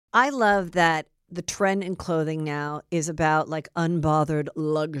I love that the trend in clothing now is about like unbothered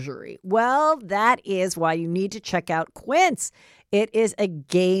luxury. Well, that is why you need to check out Quince. It is a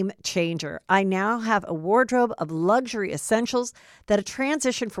game changer. I now have a wardrobe of luxury essentials that a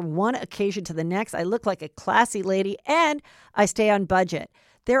transition from one occasion to the next. I look like a classy lady and I stay on budget.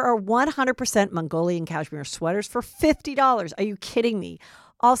 There are 100% Mongolian cashmere sweaters for $50. Are you kidding me?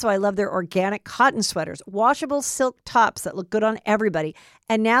 Also, I love their organic cotton sweaters, washable silk tops that look good on everybody.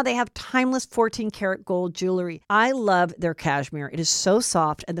 And now they have timeless 14-karat gold jewelry. I love their cashmere. It is so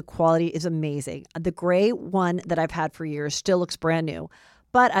soft and the quality is amazing. The gray one that I've had for years still looks brand new.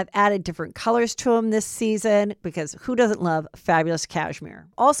 But I've added different colors to them this season because who doesn't love fabulous cashmere?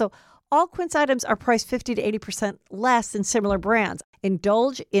 Also, all Quince items are priced 50 to 80% less than similar brands.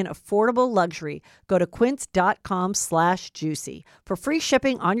 Indulge in affordable luxury. Go to quince.com/juicy for free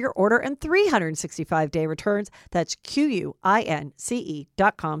shipping on your order and 365-day returns. That's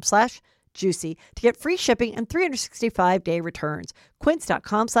QUINCE.com/juicy to get free shipping and 365-day returns.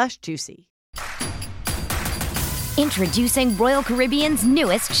 Quince.com/juicy. Introducing Royal Caribbean's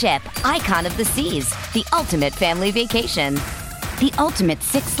newest ship, Icon of the Seas, the ultimate family vacation. The ultimate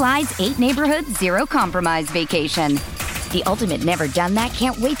 6 slides, 8 neighborhoods, 0 compromise vacation. The ultimate never done that,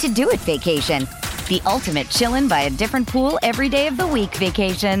 can't wait to do it vacation. The ultimate chillin' by a different pool every day of the week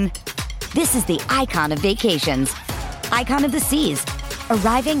vacation. This is the Icon of vacations. Icon of the Seas,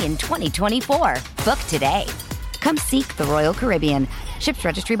 arriving in 2024. Book today. Come seek the Royal Caribbean. Ships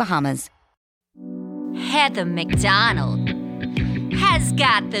Registry, Bahamas. Heather McDonald has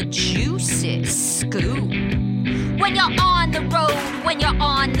got the juiciest scoop. When you're on the road, when you're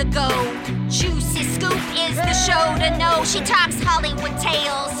on the go, Juicy Scoop is the show to know. She talks Hollywood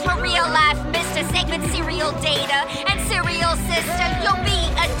tales, her real life Mr. Segment serial data and serial sister. You'll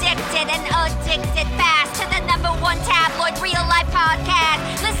be addicted and addicted fast to the #1 tabloid real life podcast.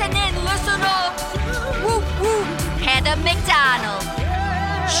 Listen in, listen up. Whoop whoop. Heather McDonald,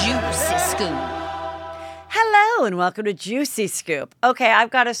 Juicy Scoop. Hello and welcome to Juicy Scoop. Okay, I've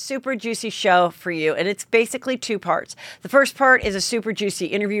got a super juicy show for you, and it's basically 2 parts. The first part is a super juicy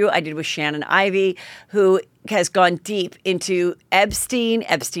interview I did with Shannon Ivy, who has gone deep into Epstein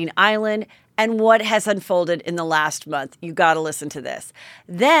Island, and what has unfolded in the last month. You got to listen to this.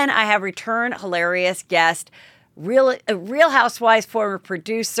 Then I have return hilarious guest, Real Housewives former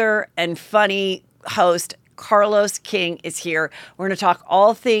producer and funny host Carlos King is here. We're going to talk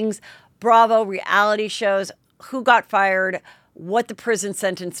all things Bravo reality shows, who got fired, what the prison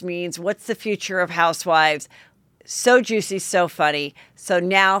sentence means, what's the future of Housewives. So juicy, so funny. So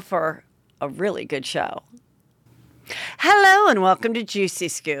now for a really good show. Hello and welcome to Juicy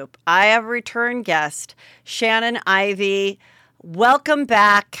Scoop. I have a return guest, Shannon Ivy. Welcome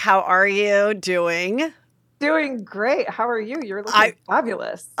back. How are you doing? Doing great. How are you? You're looking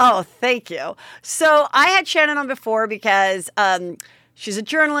fabulous. Oh, thank you. So I had Shannon on before because she's a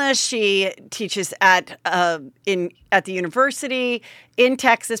journalist. She teaches at the university in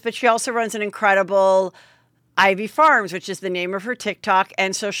Texas, but she also runs an incredible Ivy Farms, which is the name of her TikTok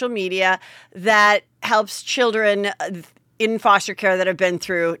and social media that helps children in foster care that have been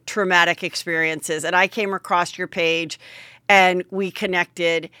through traumatic experiences. And I came across your page and we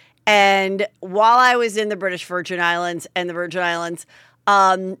connected. And while I was in the British Virgin Islands and the Virgin Islands,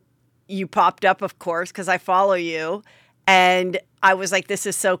 you popped up, of course, because I follow you. And I was like, this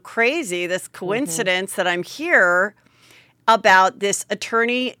is so crazy, this coincidence that I'm here about this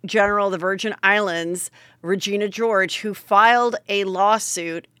Attorney General of the Virgin Islands, Regina George, who filed a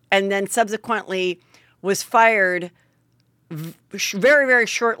lawsuit and then subsequently was fired very, very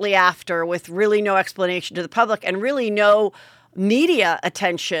shortly after with really no explanation to the public and really no media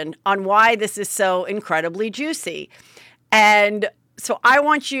attention on why this is so incredibly juicy. And so I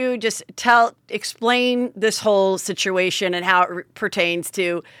want you just explain this whole situation and how it pertains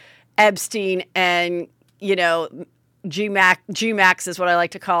to Epstein and, G-Max is what I like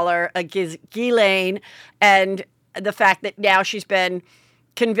to call her, Ghislaine, and the fact that now she's been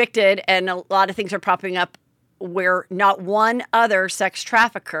convicted and a lot of things are popping up where not one other sex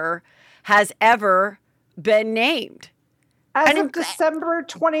trafficker has ever been named. As of December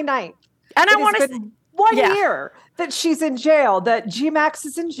 29th. And I want to say, 1 year that she's in jail, that G-Max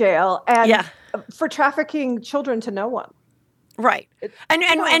is in jail, and for trafficking children to no one. Right. And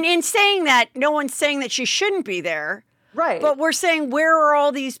in saying that, no one's saying that she shouldn't be there. Right. But we're saying, where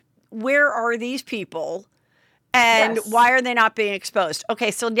are these people? And why are they not being exposed? Okay,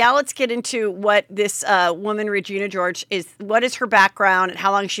 so now let's get into what this woman, Regina George, is. What is her background and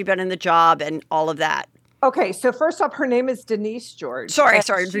how long has she been in the job and all of that? Okay, so first off, her name is Denise George. Sorry,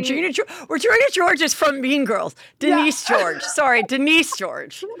 Regina George is from Mean Girls. Denise George. Sorry, Denise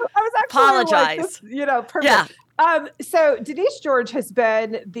George. I was actually apologize. Perfect. Yeah. So Denise George has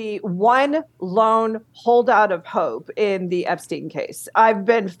been the one lone holdout of hope in the Epstein case. I've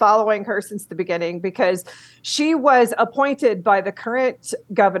been following her since the beginning because she was appointed by the current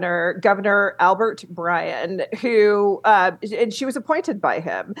Governor Albert Bryan, and she was appointed by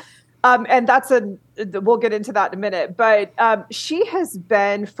him. And we'll get into that in a minute, but she has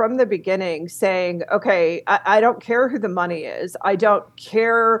been from the beginning saying, okay, I don't care who the money is. I don't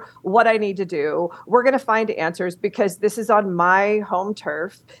care what I need to do. We're going to find answers because this is on my home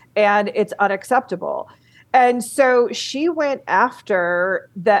turf and it's unacceptable. And so she went after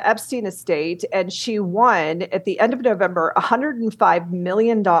the Epstein estate and she won at the end of November $105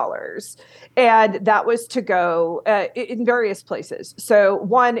 million. And that was to go in various places. So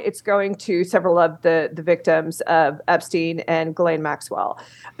one, it's going to several of the victims of Epstein and Ghislaine Maxwell.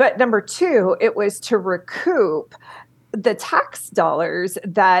 But number two, it was to recoup the tax dollars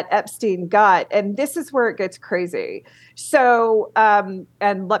that Epstein got. And this is where it gets crazy. So,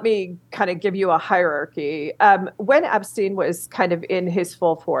 and let me kind of give you a hierarchy. When Epstein was kind of in his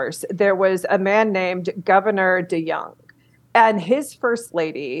full force, there was a man named Governor DeYoung. And his first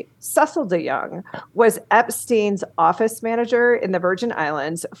lady, Cecil DeYoung, was Epstein's office manager in the Virgin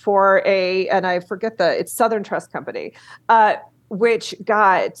Islands for and I forget it's Southern Trust Company, which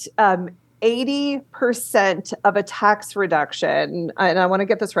got 80% of a tax reduction. And I want to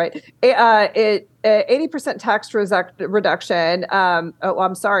get this right. 80% tax reduction.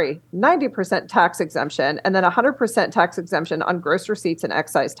 90% tax exemption, and then 100% tax exemption on gross receipts and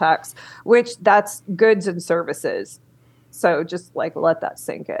excise tax, which that's goods and services. So just let that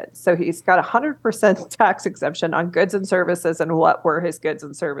sink in. So he's got 100% tax exemption on goods and services. And what were his goods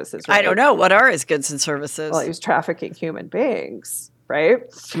and services? Right? I don't know. What are his goods and services? Well, he was trafficking human beings, right?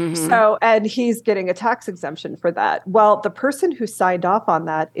 Mm-hmm. So, and he's getting a tax exemption for that. Well, the person who signed off on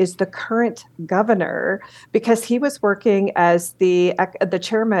that is the current governor, because he was working as the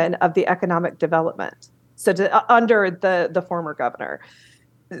chairman of the economic development. So under the former governor.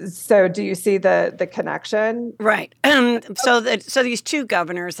 So do you see the connection? Right. So these two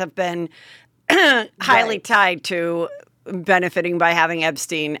governors have been highly tied to benefiting by having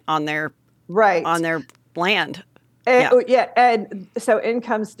Epstein on their land. And so in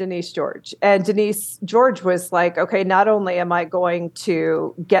comes Denise George. And Denise George was like, okay, not only am I going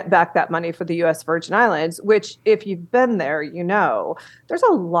to get back that money for the U.S. Virgin Islands, which if you've been there, there's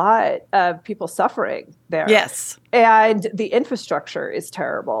a lot of people suffering there. Yes. And the infrastructure is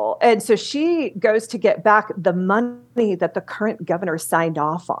terrible. And so she goes to get back the money that the current governor signed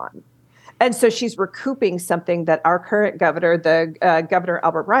off on. And so she's recouping something that our current governor, Governor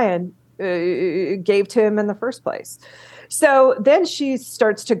Albert Bryan, gave to him in the first place. So then she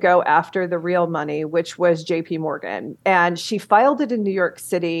starts to go after the real money, which was JP Morgan. And she filed it in New York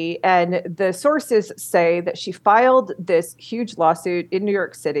City. And the sources say that she filed this huge lawsuit in New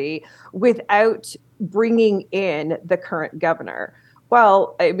York City without bringing in the current governor.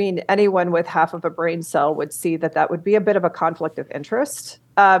 Well, I mean, anyone with half of a brain cell would see that would be a bit of a conflict of interest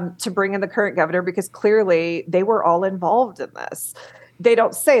to bring in the current governor, because clearly they were all involved in this. They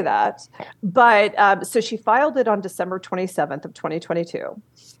don't say that, but so she filed it on December 27th of 2022.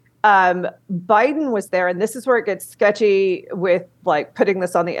 Biden was there, and this is where it gets sketchy with putting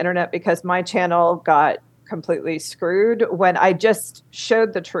this on the internet, because my channel got completely screwed when I just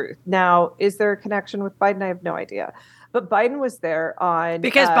showed the truth. Now, is there a connection with Biden? I have no idea. But Biden was there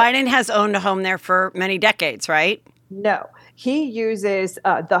because Biden has owned a home there for many decades, right? No, he uses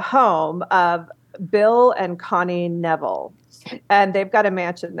the home of Bill and Connie Neville. And they've got a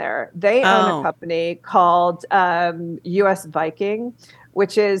mansion there. They own a company called US Viking,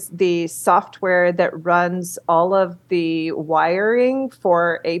 which is the software that runs all of the wiring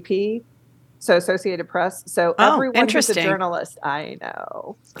for AP, so Associated Press. So everyone who's a journalist, I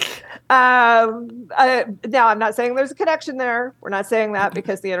know. Now, I'm not saying there's a connection there. We're not saying that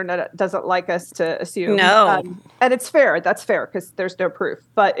because the internet doesn't like us to assume. No. And it's fair. That's fair because there's no proof.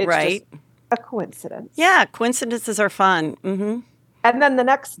 But it's just a coincidence. Yeah, coincidences are fun. Mm-hmm. And then the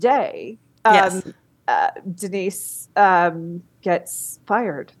next day, Denise gets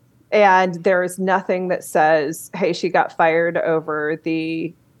fired. And there is nothing that says, hey, she got fired over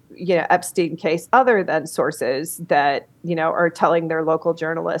the Epstein case, other than sources that, are telling their local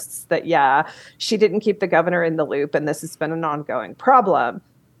journalists that, she didn't keep the governor in the loop. And this has been an ongoing problem,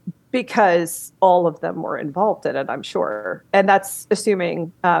 because all of them were involved in it, I'm sure. And that's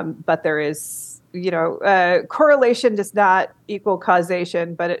assuming, but there is correlation does not equal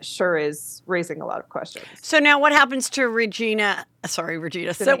causation, but it sure is raising a lot of questions. So now what happens to Regina? Sorry,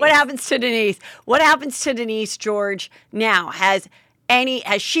 Regina. Denise. So what happens to Denise? What happens to Denise, George, now? Has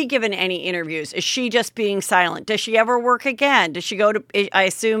she given any interviews? Is she just being silent? Does she ever work again? Does she go to, I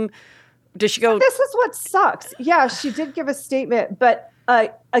assume, does she go? This is what sucks. Yeah, she did give a statement, but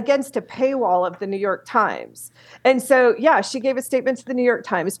against a paywall of the New York Times. And so, yeah, she gave a statement to the New York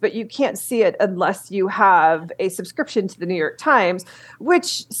Times, but you can't see it unless you have a subscription to the New York Times,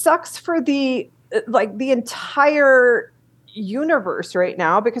 which sucks for the entire universe right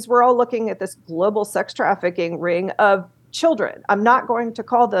now, because we're all looking at this global sex trafficking ring of children. I'm not going to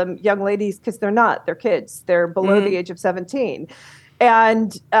call them young ladies because they're not. They're kids. They're below the age of 17.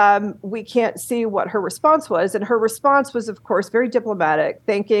 And we can't see what her response was. And her response was, of course, very diplomatic,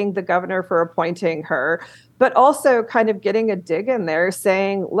 thanking the governor for appointing her, but also kind of getting a dig in there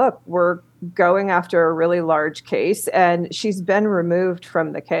saying, look, we're going after a really large case, and she's been removed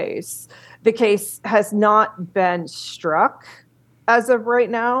from the case. The case has not been struck as of right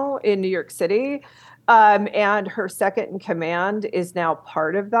now in New York City. And her second in command is now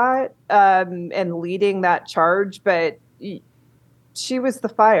part of that and leading that charge. But she was the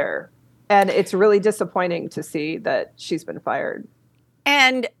fire, and it's really disappointing to see that she's been fired.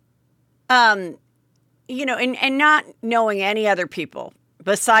 And, and not knowing any other people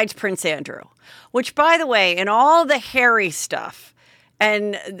besides Prince Andrew, which, by the way, in all the Harry stuff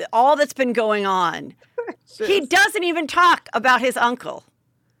and all that's been going on, he doesn't even talk about his uncle.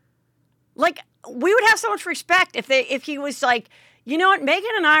 Like, we would have so much respect if he was like, you know what,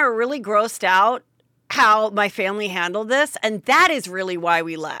 Meghan and I are really grossed out how my family handled this, and that is really why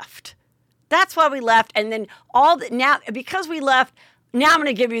we left. That's why we left. And then because we left, now I'm going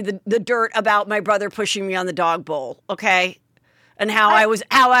to give you the dirt about my brother pushing me on the dog bowl, okay? And how I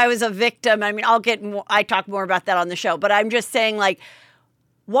was a victim. I mean, I talk more about that on the show, but I'm just saying, like,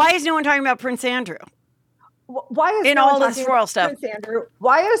 why is no one talking about Prince Andrew? Why is in no all one this royal stuff? Prince Andrew,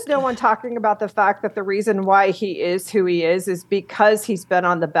 why is no one talking about the fact that the reason why he is who he is because he's been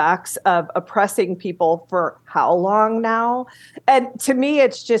on the backs of oppressing people for how long now? And to me,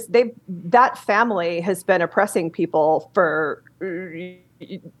 it's just that family has been oppressing people for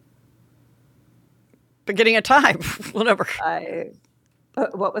beginning of time, whatever.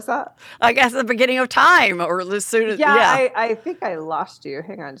 What was that? I guess the beginning of time, or as soon as I think I lost you.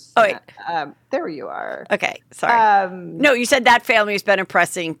 Hang on. Oh, wait. There you are. Okay, sorry. No, you said that family has been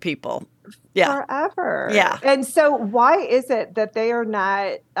oppressing people. Yeah. Forever. Yeah. And so why is it that they are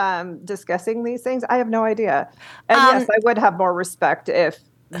not discussing these things? I have no idea. And yes, I would have more respect if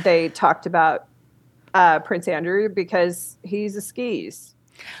they talked about Prince Andrew, because he's a skis.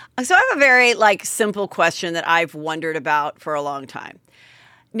 So I have a very simple question that I've wondered about for a long time.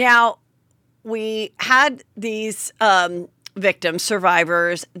 Now, we had these victims,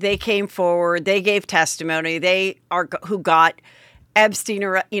 survivors. They came forward. They gave testimony. They are who got Epstein,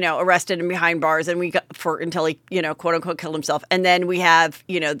 arrested and behind bars, and until he, quote unquote, killed himself. And then we have,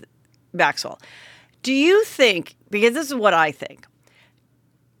 Maxwell. Do you think? Because this is what I think.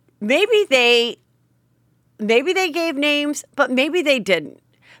 Maybe they gave names, but maybe they didn't.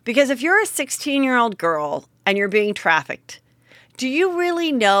 Because if you're a 16-year-old girl and you're being trafficked, do you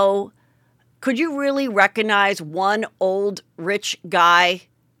really know? Could you really recognize one old rich guy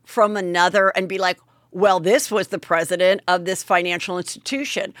from another and be like, well, this was the president of this financial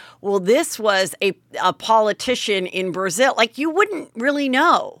institution. Well, this was a politician in Brazil. You wouldn't really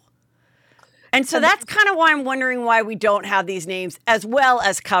know. And so that's kind of why I'm wondering why we don't have these names as well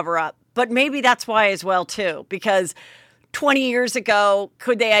as cover up. But maybe that's why as well, too, because 20 years ago,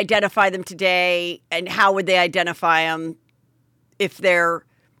 could they identify them today? And how would they identify them if they're,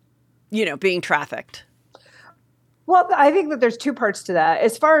 being trafficked? Well, I think that there's two parts to that.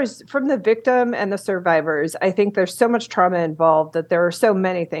 As far as from the victim and the survivors, I think there's so much trauma involved that there are so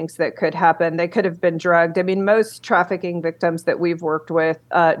many things that could happen. They could have been drugged. I mean, most trafficking victims that we've worked with,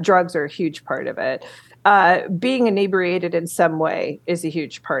 drugs are a huge part of it. Being inebriated in some way is a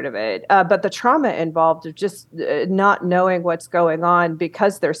huge part of it. But the trauma involved of just not knowing what's going on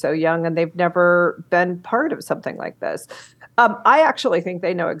because they're so young and they've never been part of something like this. I actually think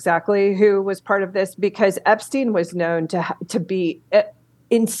they know exactly who was part of this, because Epstein was known to be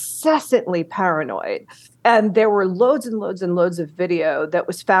incessantly paranoid. And there were loads and loads and loads of video that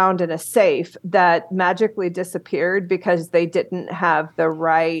was found in a safe that magically disappeared because they didn't have the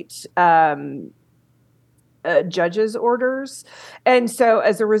right judge's orders. And so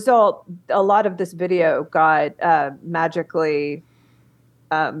as a result, a lot of this video got magically,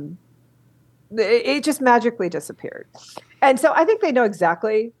 it just magically disappeared. And so I think they know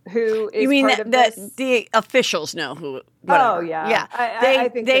exactly who is You mean part of this. the officials know who? Whatever. Oh, yeah. Yeah. I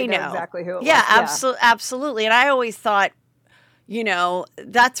think they know exactly who it yeah, was. Yeah, absolutely. And I always thought,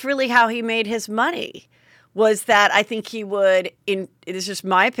 that's really how he made his money, was that I think he would, this is just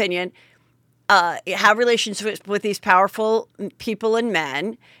my opinion, have relationships with these powerful people and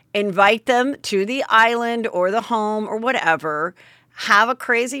men, invite them to the island or the home or whatever, have a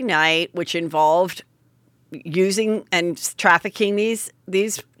crazy night, which involved using and trafficking these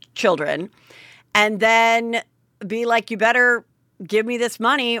children, and then be like, you better give me this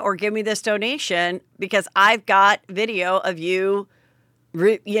money or give me this donation because I've got video of you,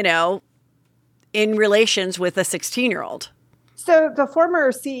 in relations with a 16-year-old. So the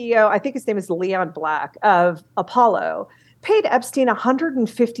former CEO, I think his name is Leon Black of Apollo, paid Epstein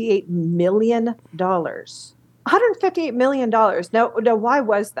 $158 million. $158 million. Now, why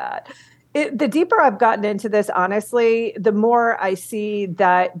was that? The deeper I've gotten into this, honestly, the more I see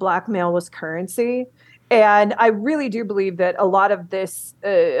that blackmail was currency. And I really do believe that a lot of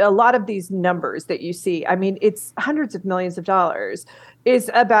these numbers that you see, I mean, it's hundreds of millions of dollars,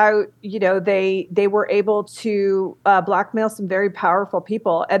 is about, they were able to blackmail some very powerful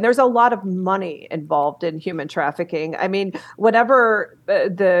people. And there's a lot of money involved in human trafficking. I mean, whenever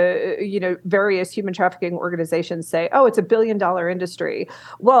the various human trafficking organizations say, oh, it's $1 billion industry.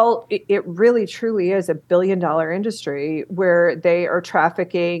 Well, it really truly is $1 billion industry where they are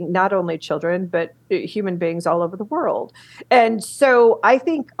trafficking not only children, but human beings all over the world. And so I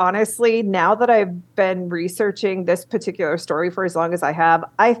think, honestly, now that I've been researching this particular story for as long as I have,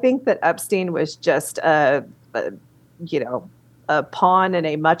 I think that Epstein was just a pawn in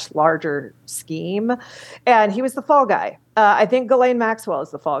a much larger scheme. And he was the fall guy. I think Ghislaine Maxwell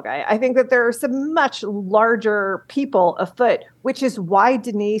is the fall guy. I think that there are some much larger people afoot, which is why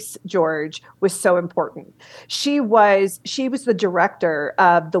Denise George was so important. She was the director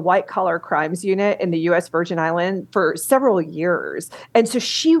of the white collar crimes unit in the U.S. Virgin Islands for several years. And so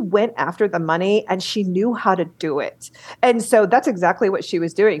she went after the money and she knew how to do it. And so that's exactly what she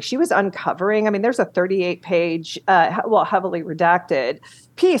was doing. She was uncovering, I mean, there's a 38-page, heavily redacted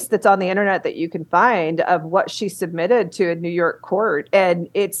piece that's on the internet that you can find of what she submitted to a New York court. And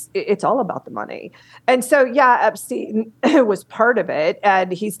it's all about the money. And so, yeah, Epstein was part of it.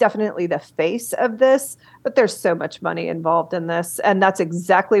 And he's definitely the face of this. But there's so much money involved in this. And that's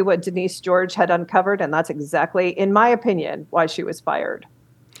exactly what Denise George had uncovered. And that's exactly, in my opinion, why she was fired.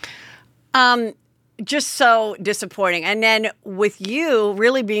 Just so disappointing. And then with you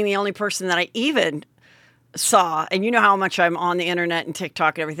really being the only person that I even saw, and you know how much I'm on the internet and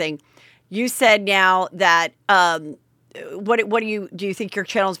TikTok and everything, you said now that what do you think your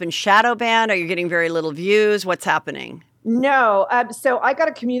channel's been shadow banned? Are you getting very little views? What's happening? No. So I got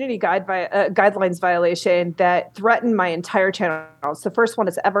a community guidelines violation that threatened my entire channel. It's the first one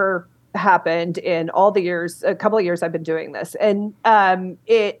that's ever happened in all the years, a couple of years I've been doing this. And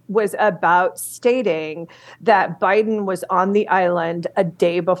it was about stating that Biden was on the island a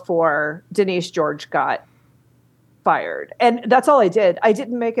day before Denise George got fired. And that's all I did. I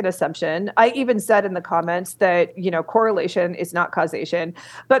didn't make an assumption. I even said in the comments that, correlation is not causation.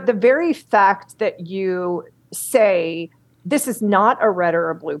 But the very fact that you say this is not a red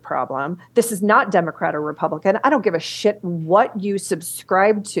or a blue problem, this is not Democrat or Republican, I don't give a shit what you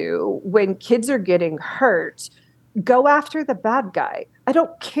subscribe to. When kids are getting hurt, go after the bad guy. I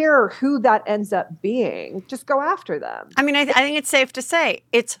don't care who that ends up being. Just go after them. I mean, I think it's safe to say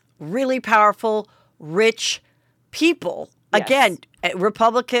it's really powerful, rich people. Yes. Again,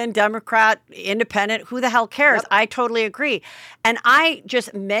 Republican, Democrat, Independent, who the hell cares? Yep. I totally agree. And I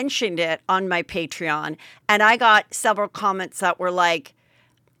just mentioned it on my Patreon, and I got several comments that were like,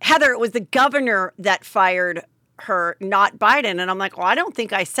 Heather, it was the governor that fired her, not Biden. And I'm like, well, I don't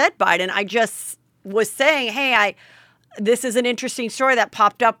think I said Biden. I just was saying, hey, this is an interesting story that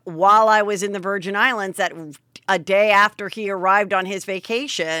popped up while I was in the Virgin Islands, that a day after he arrived on his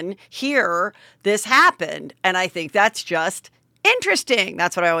vacation here, this happened. And I think that's just interesting.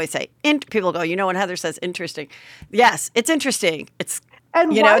 That's what I always say. People go, when Heather says interesting. Yes, it's interesting. It's,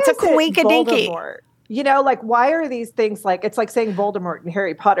 it's a quink-a-dinky. Why are these things it's like saying Voldemort in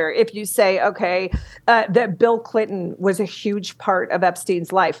Harry Potter. If you say, okay, that Bill Clinton was a huge part of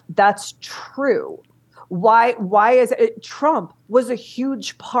Epstein's life, that's true. Why is it Trump was a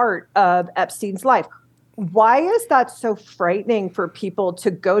huge part of Epstein's life? Why is that so frightening for people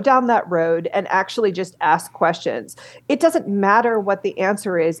to go down that road and actually just ask questions? It doesn't matter what the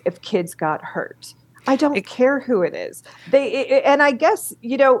answer is if kids got hurt. I don't care who it is. And I guess,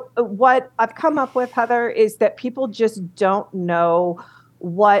 what I've come up with, Heather, is that people just don't know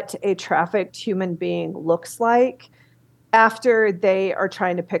what a trafficked human being looks like. after they are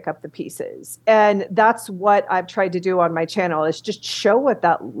trying to pick up the pieces. And that's what I've tried to do on my channel, is just show what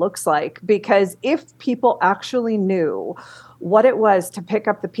that looks like. Because if people actually knew what it was to pick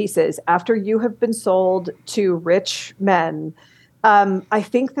up the pieces after you have been sold to rich men, I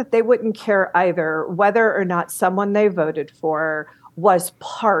think that they wouldn't care either whether or not someone they voted for was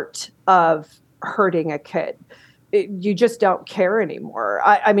part of hurting a kid. You just don't care anymore.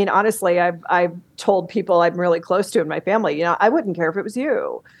 I mean, honestly, I've told people I'm really close to in my family, I wouldn't care if it was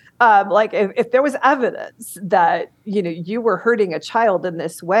you. Like if there was evidence that, you were hurting a child in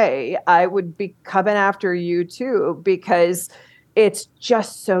this way, I would be coming after you too, because it's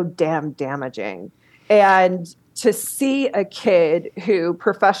just so damn damaging. And to see a kid who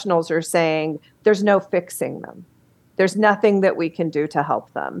professionals are saying there's no fixing them, there's nothing that we can do to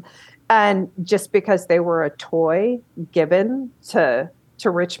help them. And just because they were a toy given to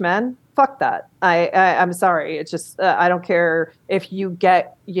rich men, fuck that. I'm sorry. It's just, I don't care if you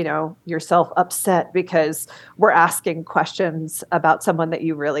get, yourself upset because we're asking questions about someone that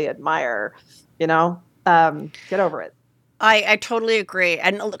you really admire, get over it. I totally agree.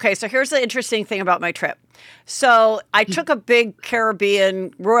 And okay, so here's the interesting thing about my trip. So I took a big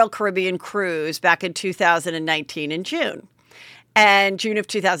Royal Caribbean cruise back in 2019 in June of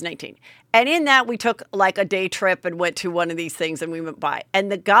 2019. And in that, we took like a day trip and went to one of these things and we went by.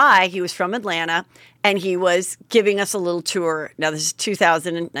 And the guy, he was from Atlanta and he was giving us a little tour. Now, this is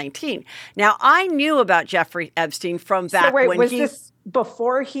 2019. Now, I knew about Jeffrey Epstein from back when was this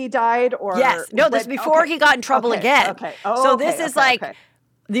before he died or? Yes. No, this is before he got in trouble again. Okay. Oh, so this is the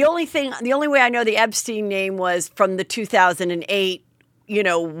only way I know the Epstein name was from the 2008,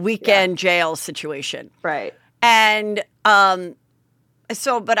 weekend jail situation. Right. And, but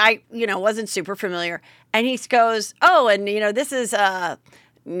I, wasn't super familiar. And he goes, oh, and this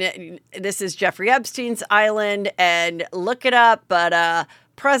is Jeffrey Epstein's island, and look it up. But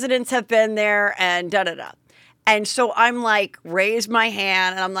presidents have been there, and da da da. And so I'm like, raise my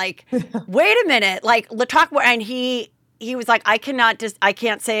hand, and I'm like, wait a minute, like let's talk more. And he was like, I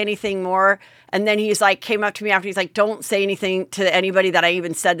can't say anything more. And then he's like, came up to me after, he's like, don't say anything to anybody that I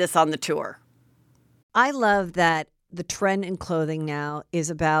even said this on the tour. I love that the trend in clothing now is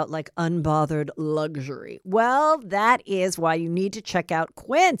about like unbothered luxury. Well, that is why you need to check out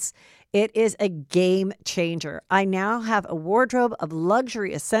Quince. It is a game changer. I now have a wardrobe of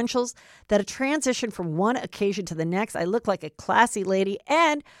luxury essentials that a transition from one occasion to the next. I look like a classy lady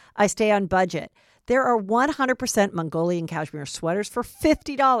and I stay on budget. There are 100% Mongolian cashmere sweaters for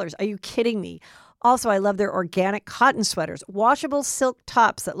 $50. Are you kidding me? Also, I love their organic cotton sweaters, washable silk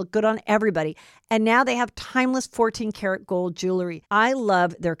tops that look good on everybody. And now they have timeless 14-karat gold jewelry. I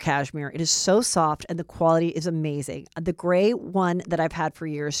love their cashmere. It is so soft and the quality is amazing. The gray one that I've had for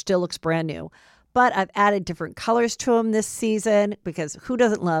years still looks brand new. But I've added different colors to them this season because who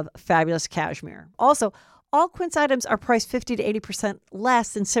doesn't love fabulous cashmere? Also, all Quince items are priced 50 to 80%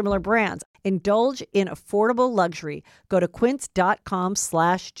 less than similar brands. Indulge in affordable luxury. Go to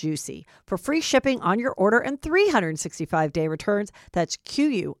quince.com/juicy for free shipping on your order and 365-day returns. That's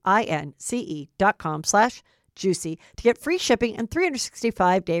QUINCE.com/juicy to get free shipping and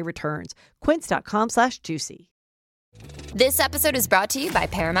 365-day returns. Quince.com/juicy. This episode is brought to you by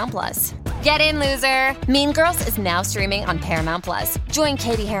Paramount Plus. Get in, loser! Mean Girls is now streaming on Paramount Plus. Join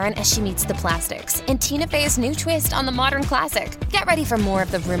Katie Heron as she meets the plastics in Tina Fey's new twist on the modern classic. Get ready for more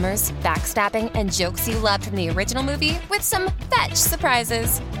of the rumors, backstabbing, and jokes you loved from the original movie with some fetch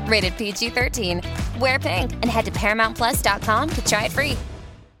surprises. Rated PG-13. Wear pink and head to ParamountPlus.com to try it free.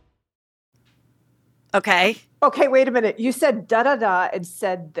 Okay, wait a minute. You said da-da-da and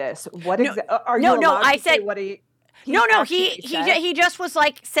said this. What are you allowed to say what he... He just was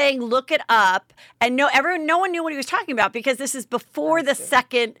like saying, look it up. And no one knew what he was talking about because this is before the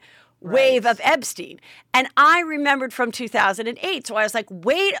second wave of Epstein. And I remembered from 2008. So I was like,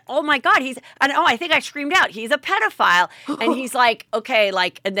 wait, oh my God, I think I screamed out, he's a pedophile. And he's like, okay,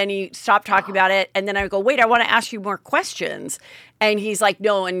 and then he stopped talking about it. And then I go, wait, I want to ask you more questions. And he's like,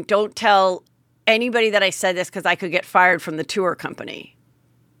 no, and don't tell anybody that I said this because I could get fired from the tour company.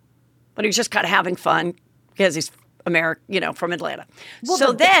 But he was just kind of having fun because he's from Atlanta. Well,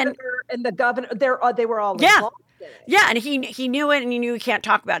 so then, and the governor, they were all involved in it. Yeah, and he knew it, and he knew he can't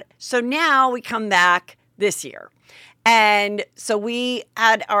talk about it. So now we come back this year, and so we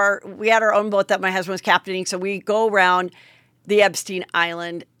had our own boat that my husband was captaining. So we go around the Epstein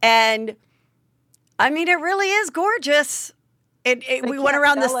Island, and I mean, it really is gorgeous. We went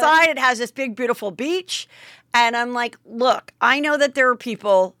around the side. It has this big, beautiful beach, and I'm like, look, I know that there are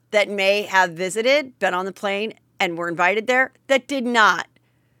people that may have visited, been on the plane, and were invited there that did not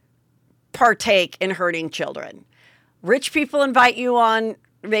partake in hurting children. rich people invite you on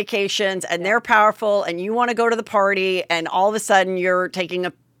vacations and they're powerful and you want to go to the party and all of a sudden you're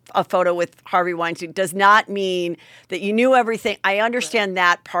taking a photo with Harvey Weinstein does not mean that you knew everything. I understand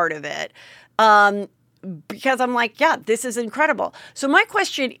that part of it. Because I'm like, yeah, this is incredible. So my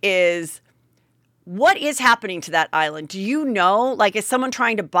question is, what is happening to that island? Do you know? Like, is someone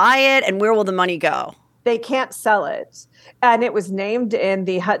trying to buy it and where will the money go? They can't sell it. And it was named in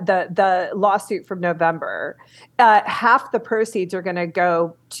the lawsuit from November. Half the proceeds are going to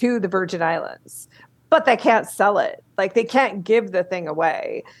go to the Virgin Islands, but they can't sell it. Like, they can't give the thing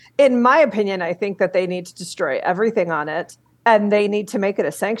away. In my opinion, I think that they need to destroy everything on it. And they need to make it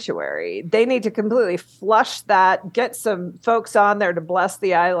a sanctuary. They need to completely flush that, get some folks on there to bless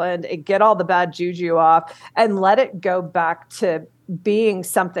the island and get all the bad juju off and let it go back to being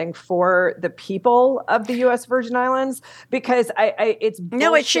something for the people of the U.S. Virgin Islands. Because it's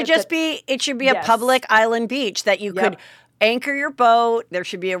no, it should just be a public island beach that you could anchor your boat. There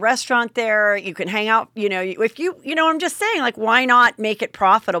should be a restaurant there. You can hang out, if I'm just saying, like, why not make it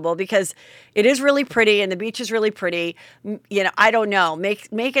profitable? Because it is really pretty and the beach is really pretty. I don't know. Make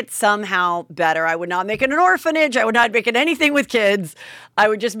it somehow better. I would not make it an orphanage. I would not make it anything with kids. I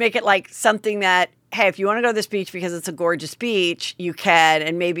would just make it like something that, hey, if you want to go to this beach because it's a gorgeous beach, you can.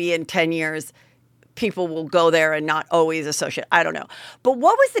 And maybe in 10 years, people will go there and not always associate. I don't know. But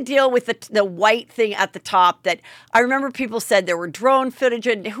what was the deal with the white thing at the top that I remember people said there were drone footage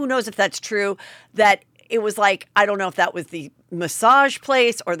and who knows if that's true, that it was like, I don't know if that was the massage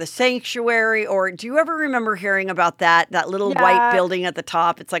place or the sanctuary, or do you ever remember hearing about that little white building at the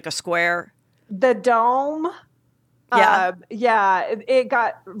top? It's like a square. The dome. It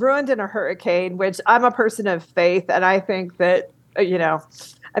got ruined in a hurricane, which I'm a person of faith. And I think that, I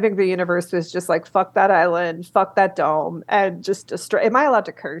think the universe was just like, fuck that island, fuck that dome, and just destroy. Am I allowed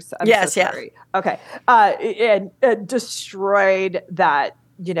to curse? I'm so sorry. Yeah. Okay. And destroyed that,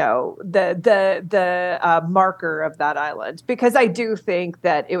 the marker of that island, because I do think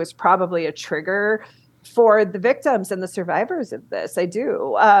that it was probably a trigger for the victims and the survivors of this. I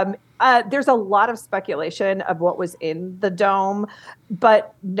do. There's a lot of speculation of what was in the dome,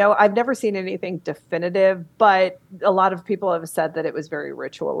 but no, I've never seen anything definitive, but a lot of people have said that it was very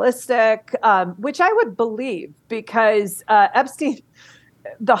ritualistic, which I would believe because Epstein,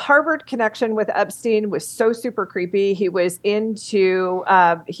 the Harvard connection with Epstein was so super creepy. He was into,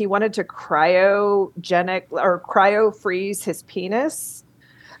 he wanted to cryo freeze his penis.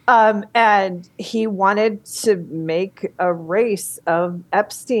 And he wanted to make a race of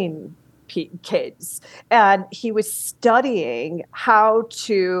Epstein kids. And he was studying how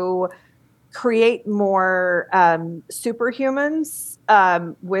to create more superhumans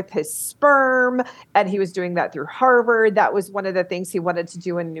with his sperm. And he was doing that through Harvard. That was one of the things he wanted to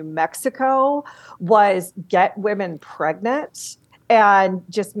do in New Mexico, was get women pregnant and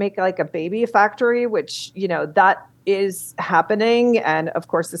just make like a baby factory, which, that is happening. And of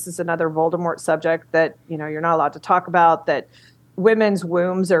course, this is another Voldemort subject that, you're not allowed to talk about, that women's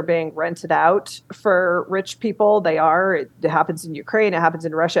wombs are being rented out for rich people. They are. It happens in Ukraine. It happens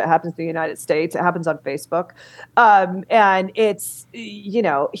in Russia. It happens in the United States. It happens on Facebook. And it's,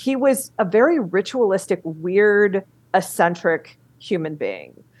 he was a very ritualistic, weird, eccentric human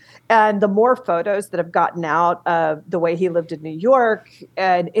being. And the more photos that have gotten out of the way he lived in New York,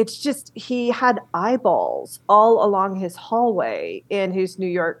 and it's just, he had eyeballs all along his hallway in his New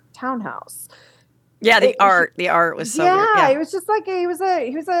York townhouse. Yeah, the art was so weird. Yeah, it was just like he was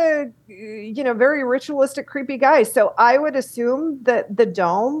a very ritualistic, creepy guy. So I would assume that the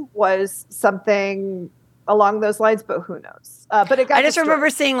dome was something along those lines, but who knows? But it got I just destroyed. remember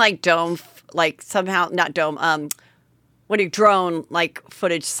seeing like dome, like somehow not dome. Drone like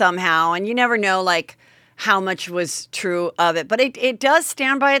footage somehow, and you never know like how much was true of it. But it does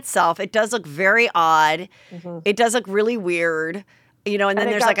stand by itself. It does look very odd. Mm-hmm. It does look really weird, and then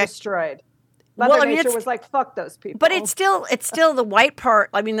there's like destroyed. Mother Nature was like, fuck those people. But it's still the white part.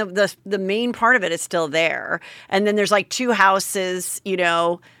 I mean, the main part of it is still there. And then there's like two houses,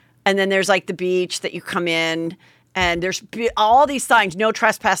 and then there's like the beach that you come in, and there's all these signs: no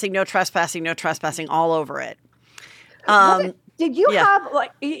trespassing, no trespassing, no trespassing, all over it. Did you have,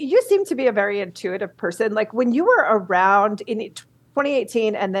 like, you seem to be a very intuitive person. Like, when you were around in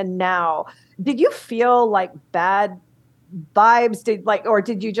 2018 and then now, did you feel like bad vibes? Or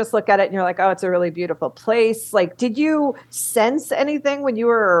did you just look at it and you're like, oh, it's a really beautiful place? Like, did you sense anything when you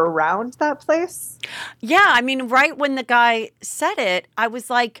were around that place? Yeah. I mean, right when the guy said it, I was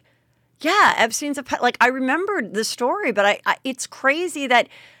like, yeah, Epstein's a pet. Like, I remembered the story, but it's crazy that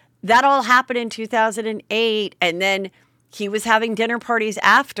all happened in 2008. And then he was having dinner parties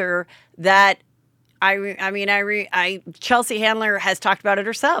after that. Chelsea Handler has talked about it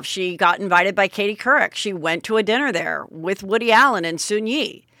herself. She got invited by Katie Couric. She went to a dinner there with Woody Allen and Sun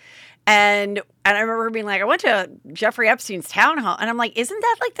Yi. And I remember her being like, I went to Jeffrey Epstein's town hall. And I'm like, isn't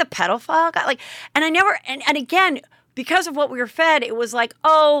that like the pedophile guy? Like, and I never, and again, because of what we were fed, it was like,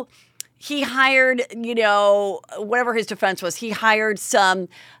 oh, he hired, whatever his defense was, he hired some,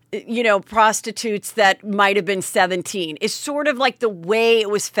 prostitutes that might have been 17. It's sort of like the way it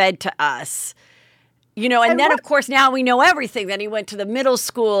was fed to us. And then, of course, now we know everything. Then he went to the middle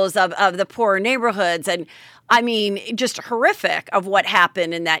schools of the poorer neighborhoods. And I mean, just horrific of what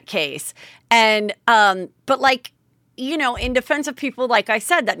happened in that case. And, but like, in defense of people, like I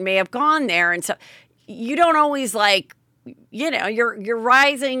said, that may have gone there. And so you don't always like, you're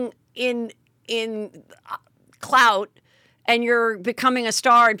rising in clout and you're becoming a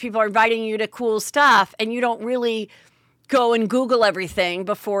star and people are inviting you to cool stuff. And you don't really go and Google everything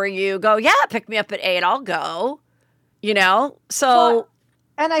before you go, yeah, pick me up at 8, I'll go, So. Well,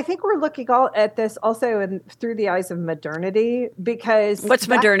 and I think we're looking all at this also through the eyes of modernity, because what's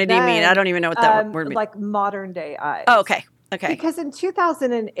modernity mean? I don't even know what that word means. Like modern day eyes. Oh, okay. Okay. Because in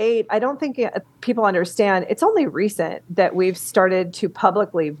 2008, I don't think people understand, it's only recent that we've started to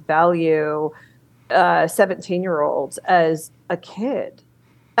publicly value 17-year-olds as a kid.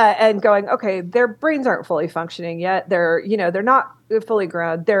 And going, okay, their brains aren't fully functioning yet. They're not fully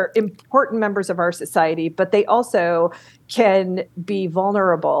grown. They're important members of our society, but they also can be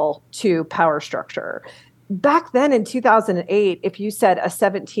vulnerable to power structure. Back then in 2008, if you said a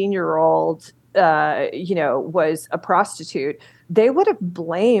 17-year-old, was a prostitute, they would have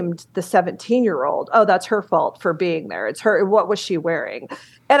blamed the 17-year-old. Oh, that's her fault for being there. It's her. What was she wearing?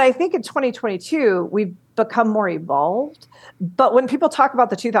 And I think in 2022, we've become more evolved. But when people talk about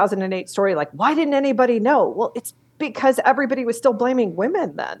the 2008 story, like, why didn't anybody know? Well, it's because everybody was still blaming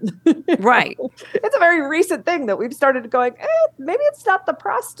women then. Right. It's a very recent thing that we've started going, maybe it's not the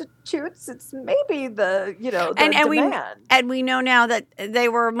prostitutes. It's maybe the, demand. We know now that they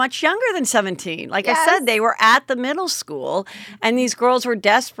were much younger than 17. Like yes. I said, they were at the middle school and these girls were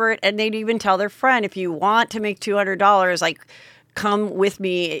desperate and they'd even tell their friend, if you want to make $200, like, come with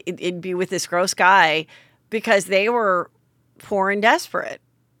me and be with this gross guy, because they were poor and desperate.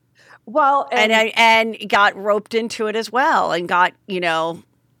 Well, and got roped into it as well and got,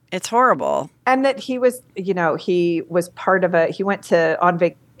 it's horrible. And that he was part of he went on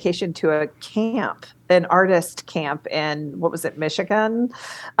vacation to a camp, an artist camp in, Michigan?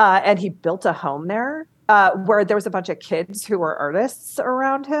 And he built a home there. Where there was a bunch of kids who were artists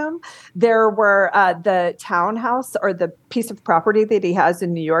around him. There were the townhouse or the piece of property that he has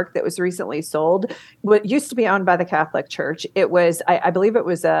in New York that was recently sold. What used to be owned by the Catholic Church. It was, I believe it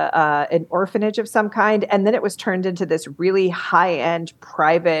was an orphanage of some kind. And then it was turned into this really high-end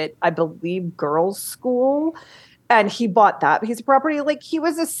private, I believe, girls' school. And he bought that piece of property. Like, he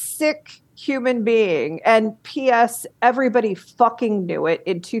was a sick human being. And P.S., everybody fucking knew it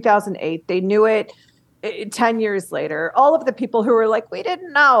in 2008. They knew it 10 years later. All of the people who were like, we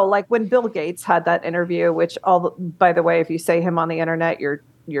didn't know, like when Bill Gates had that interview, which by the way, if you say him on the internet,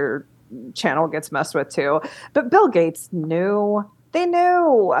 your channel gets messed with too. But Bill Gates knew. They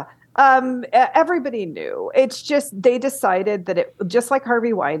knew. Everybody knew. It's just, they decided that it, just like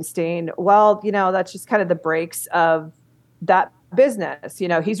Harvey Weinstein, well, that's just kind of the breaks of that business.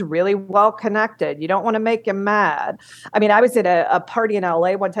 He's really well connected. You don't want to make him mad. I mean, I was at a party in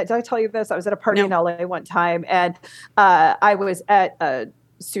LA one time. Did I tell you this? I was at a party in LA one time, and I was at a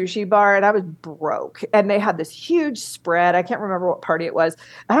sushi bar and I was broke, and they had this huge spread. I can't remember what party it was.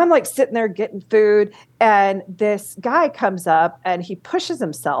 And I'm like sitting there getting food, and this guy comes up and he pushes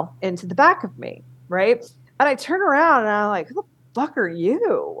himself into the back of me. Right. And I turn around and I'm like, who the fuck are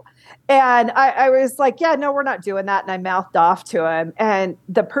you? And I was like, yeah, no, we're not doing that. And I mouthed off to him. And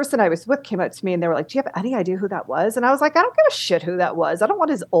the person I was with came up to me and they were like, do you have any idea who that was? And I was like, I don't give a shit who that was. I don't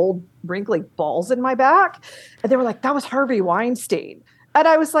want his old wrinkly balls in my back. And they were like, that was Harvey Weinstein. And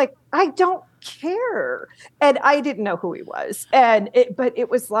I was like, I don't care. And I didn't know who he was. But it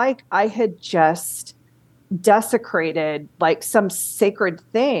was like I had just desecrated like some sacred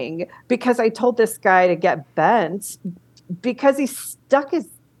thing because I told this guy to get bent because he stuck his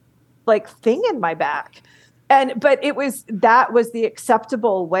like thing in my back. But that was the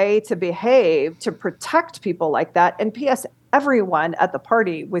acceptable way to behave, to protect people like that. And P.S., everyone at the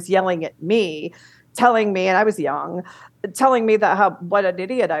party was yelling at me, telling me, and I was young, telling me that what an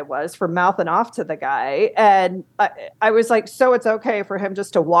idiot I was for mouthing off to the guy. And I was like, so it's okay for him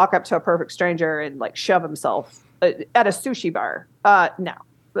just to walk up to a perfect stranger and like shove himself at a sushi bar? No.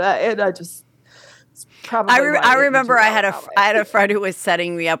 And I remember I had a friend who was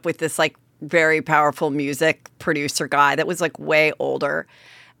setting me up with this like very powerful music producer guy that was like way older.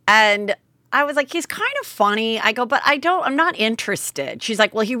 And I was like, he's kind of funny. I go, but I'm not interested. She's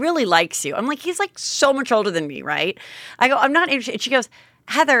like, well, he really likes you. I'm like, he's like so much older than me, right? I go, I'm not interested. And she goes,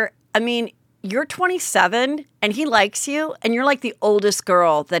 Heather, I mean, you're 27 and he likes you and you're like the oldest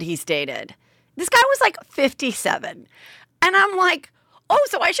girl that he's dated. This guy was like 57. And I'm like, oh,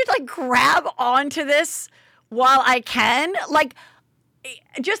 so I should like grab onto this while I can? Like,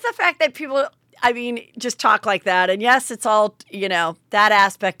 just the fact that people, I mean, just talk like that. And yes, it's all, that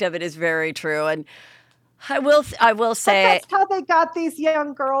aspect of it is very true. And I will say, but that's how they got these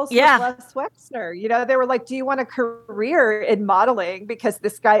young girls. Yeah. With Les Wexner. They were like, do you want a career in modeling? Because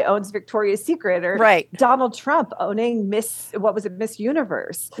this guy owns Victoria's Secret, or right. Donald Trump owning Miss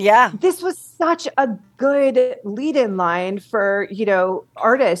Universe. Yeah. This was such a good lead-in line for,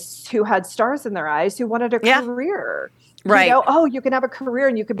 artists who had stars in their eyes who wanted a career. Right. You can have a career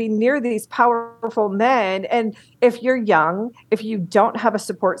and you could be near these powerful men. And if you're young, if you don't have a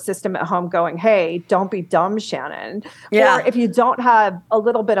support system at home going, hey, don't be dumb, Shannon. Yeah. Or if you don't have a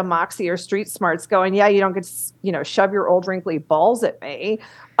little bit of moxie or street smarts going, you don't get to, shove your old wrinkly balls at me.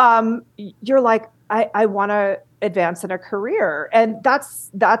 You're like, I want to advance in a career. And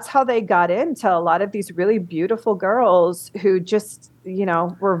that's how they got into a lot of these really beautiful girls who just,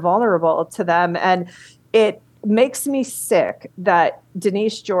 were vulnerable to them. And it makes me sick that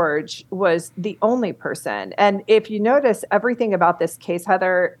Denise George was the only person. And if you notice everything about this case,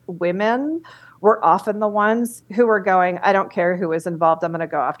 Heather, women were often the ones who were going, I don't care who is involved, I'm going to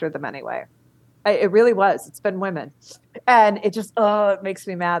go after them anyway. It really was. It's been women. And it just, it makes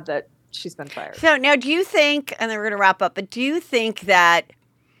me mad that she's been fired. So now do you think, and then we're going to wrap up, but do you think that,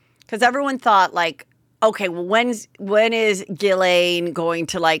 because everyone thought like, okay, well, when is Ghislaine going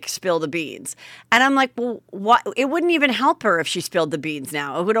to like spill the beans? And I'm like, well, what? It wouldn't even help her if she spilled the beans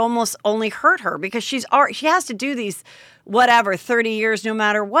now. It would almost only hurt her because she has to do these, 30 years, no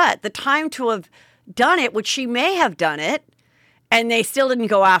matter what. The time to have done it, which she may have done it, and they still didn't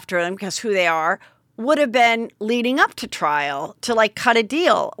go after them because who they are, would have been leading up to trial to like cut a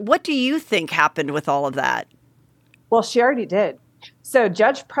deal. What do you think happened with all of that? Well, she already did. So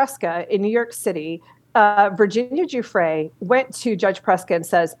Judge Preska in New York City, Virginia Giuffre went to Judge Preska and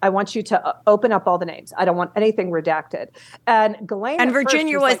says, I want you to open up all the names. I don't want anything redacted. And Ghislaine and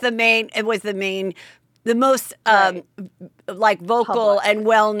Virginia was the most like vocal public and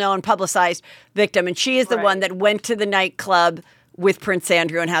well-known publicized victim. And she is the one that went to the nightclub with Prince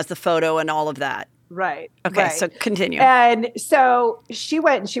Andrew and has the photo and all of that. Right. Okay. Right. So continue. And so she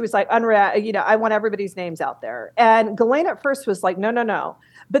went and she was like, I want everybody's names out there. And Ghislaine at first was like, no.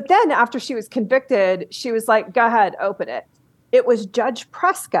 But then after she was convicted, she was like, go ahead, open it. It was Judge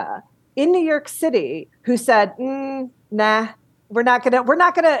Preska in New York City who said, nah, we're not going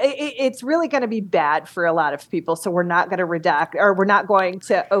to, it's really going to be bad for a lot of people. So we're not going to redact, or we're not going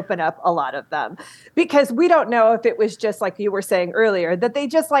to open up a lot of them, because we don't know if it was just like you were saying earlier, that they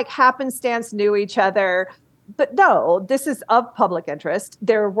just like happenstance knew each other. But no, this is of public interest.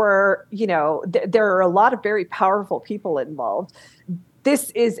 There were, there are a lot of very powerful people involved.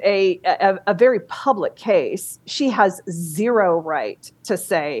 This is a very public case. She has zero right to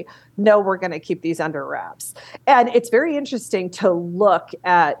say, no, we're going to keep these under wraps. And it's very interesting to look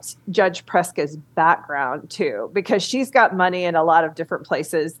at Judge Preska's background, too, because she's got money in a lot of different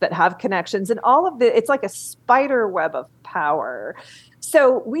places that have connections, and all of it's like a spider web of power.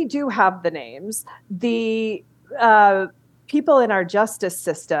 So we do have the names. The people in our justice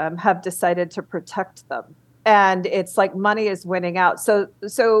system have decided to protect them. And it's like money is winning out. So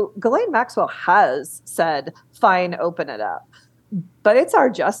Ghislaine Maxwell has said, fine, open it up. But it's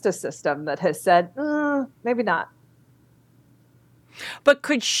our justice system that has said, maybe not. But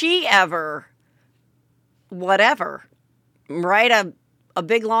could she ever, write a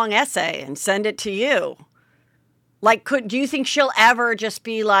big long essay and send it to you? Like, do you think she'll ever just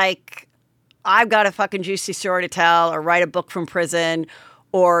be like, I've got a fucking juicy story to tell, or write a book from prison,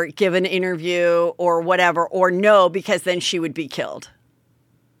 or give an interview or whatever, or no, because then she would be killed?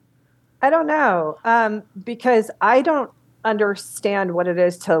 I don't know, because I don't understand what it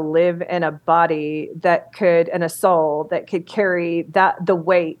is to live in a body and a soul that could carry the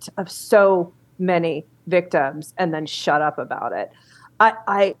weight of so many victims and then shut up about it.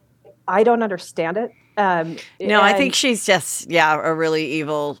 I don't understand it. No, I think she's just, a really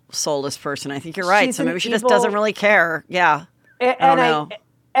evil, soulless person. I think you're right. So maybe she just doesn't really care. Yeah. I don't know.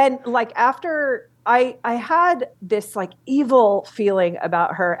 And like after I had this like evil feeling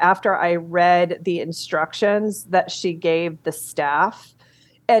about her after I read the instructions that she gave the staff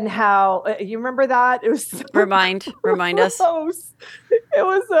and how you remember that? It was so Remind us.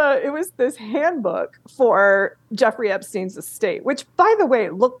 It was this handbook for Jeffrey Epstein's estate, which, by the way,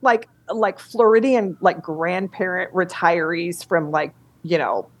 looked like Floridian grandparent retirees from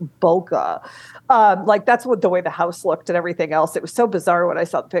Boca. That's what the way the house looked and everything else. It was so bizarre when I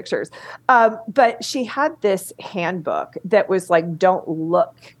saw the pictures. But she had this handbook that was like, don't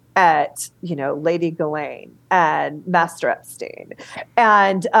look at, Lady Ghislaine and Master Epstein.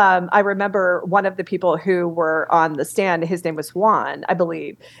 And I remember one of the people who were on the stand, his name was Juan, I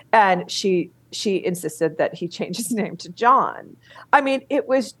believe. And she insisted that he change his name to John. I mean, it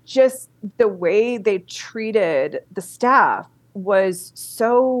was just the way they treated the staff was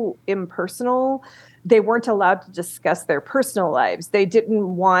so impersonal. They weren't allowed to discuss their personal lives. They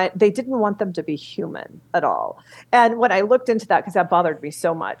didn't want them to be human at all. And when I looked into that, because that bothered me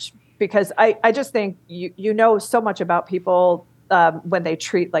so much, because I just think you know so much about people when they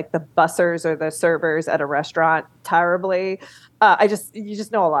treat like the bussers or the servers at a restaurant terribly. You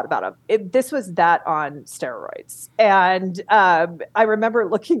just know a lot about them. This was that on steroids. And I remember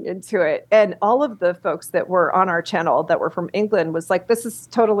looking into it, and all of the folks that were on our channel that were from England was like, this is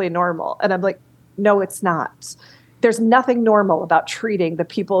totally normal. And I'm like, no, it's not. There's nothing normal about treating the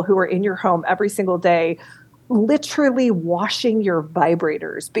people who are in your home every single day, literally washing your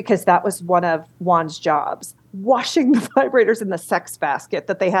vibrators, because that was one of Juan's jobs, washing the vibrators in the sex basket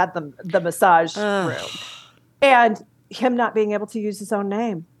that they had the massage room. And him not being able to use his own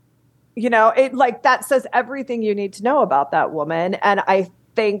name. That says everything you need to know about that woman. And I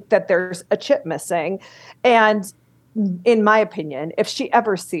think that there's a chip missing. And in my opinion, if she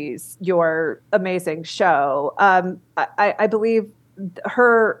ever sees your amazing show, I believe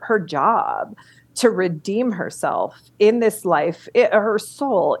her job to redeem herself in this life, her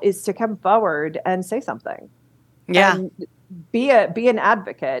soul is to come forward and say something. Yeah. And be an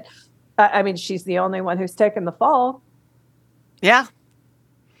advocate. I mean, she's the only one who's taken the fall. Yeah.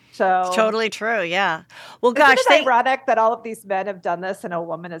 So it's totally true. Yeah. Well, gosh, isn't it ironic that all of these men have done this and a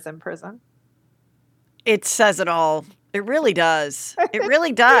woman is in prison? It says it all. It really does. It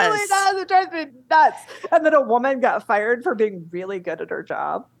really does. It really does. It drives me nuts. And then a woman got fired for being really good at her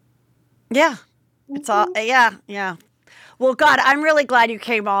job. Yeah. It's all, yeah. Well, God, I'm really glad you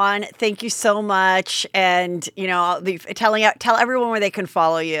came on. Thank you so much. And, I'll be tell everyone where they can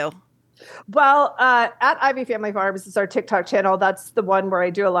follow you. Well, at Ivy Family Farms is our TikTok channel. That's the one where I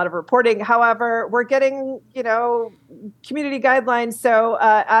do a lot of reporting. However, we're getting, community guidelines. So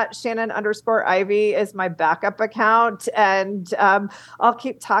at Shannon_Ivy is my backup account. And I'll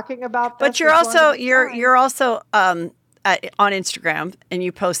keep talking about this. But you're also on Instagram, and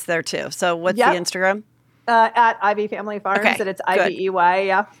you post there too. So what's the Instagram? At Ivy Family Farms, and it's IVEY.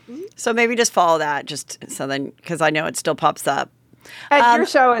 Yeah. So maybe just follow that, because I know it still pops up. And your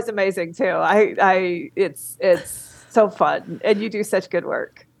show is amazing too. It's so fun, and you do such good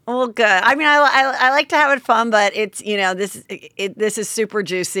work. Well, good. I mean, I like to have it fun, but it's this is super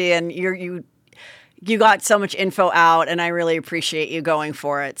juicy, and you got so much info out, and I really appreciate you going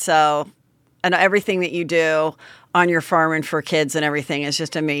for it. So, and everything that you do on your farm and for kids and everything is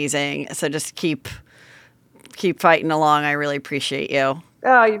just amazing. So just keep fighting along. I really appreciate you.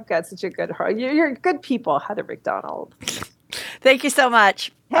 Oh, you've got such a good heart. You're good people, Heather McDonald. Thank you so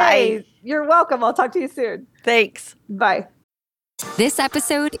much. Hey, Bye. You're welcome. I'll talk to you soon. Thanks. Bye. This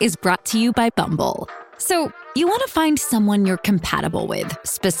episode is brought to you by Bumble. So, you want to find someone you're compatible with,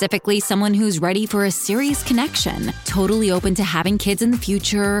 specifically someone who's ready for a serious connection, totally open to having kids in the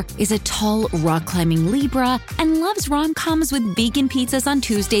future, is a tall, rock-climbing Libra, and loves rom-coms with vegan pizzas on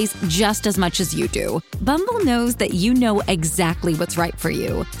Tuesdays just as much as you do. Bumble knows that you know exactly what's right for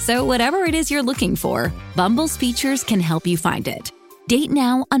you. So whatever it is you're looking for, Bumble's features can help you find it. Date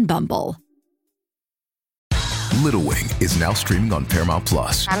now on Bumble. Little Wing is now streaming on Paramount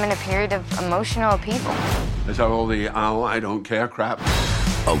Plus. I'm in a period of emotional upheaval. Is that all the I don't care crap?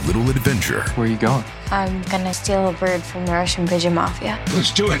 A little adventure. Where are you going? I'm gonna steal a bird from the Russian pigeon mafia.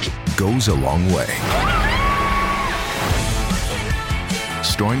 Let's do it. Goes a long way.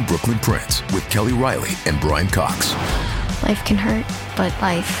 Starring Brooklyn Prince with Kelly Riley and Brian Cox. Life can hurt, but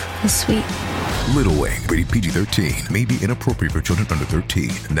life is sweet. Little Wing, rated PG-13, may be inappropriate for children under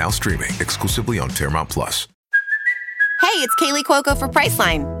 13. Now streaming exclusively on Paramount Plus. Hey, it's Kaylee Cuoco for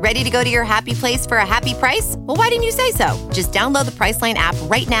Priceline. Ready to go to your happy place for a happy price? Well, why didn't you say so? Just download the Priceline app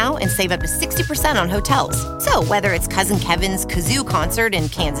right now and save up to 60% on hotels. So whether it's Cousin Kevin's Kazoo Concert in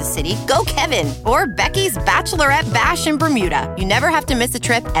Kansas City, go Kevin, or Becky's Bachelorette Bash in Bermuda, you never have to miss a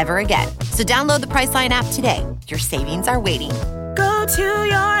trip ever again. So download the Priceline app today. Your savings are waiting. Go to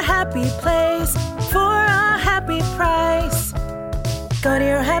your happy place for a happy price. Go to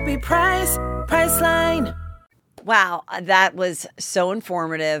your happy price, Priceline. Wow, that was so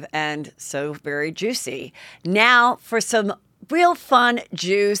informative and so very juicy. Now for some real fun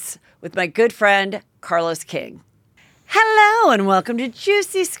juice with my good friend, Carlos King. Hello and welcome to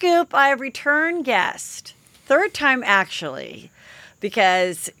Juicy Scoop. I have return guest. Third time actually,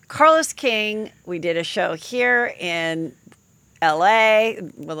 because Carlos King, we did a show here in LA,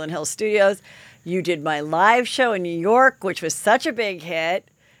 Woodland Hills Studios. You did my live show in New York, which was such a big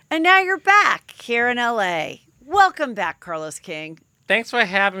hit. And now you're back here in LA. Welcome back, Carlos King. Thanks for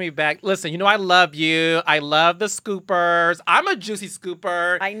having me back. Listen, you know I love you. I love the scoopers. I'm a juicy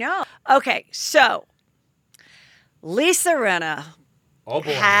scooper. I know. Okay, so Lisa Rinna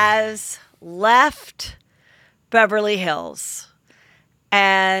has left Beverly Hills.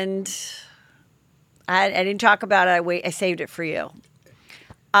 And I didn't talk about it. I saved it for you.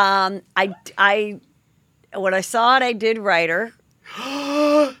 When I saw it, I did write her.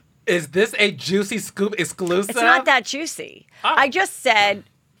 Is this a Juicy Scoop exclusive? It's not that juicy. Oh. I just said,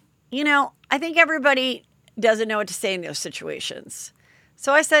 I think everybody doesn't know what to say in those situations.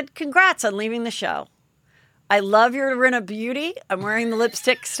 So I said, congrats on leaving the show. I love your Rinna beauty. I'm wearing the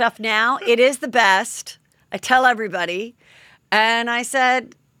lipstick stuff now. It is the best. I tell everybody. And I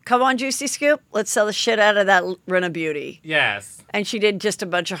said, come on, Juicy Scoop. Let's sell the shit out of that Rinna beauty. Yes. And she did just a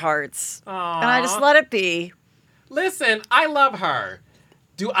bunch of hearts. Aww. And I just let it be. Listen, I love her.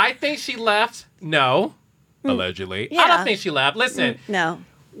 Do I think she left? No. Allegedly. Yeah. I don't think she left. Listen. No.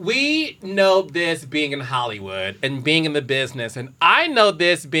 We know this being in Hollywood and being in the business. And I know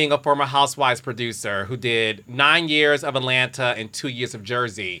this being a former Housewives producer who did 9 years of Atlanta and 2 years of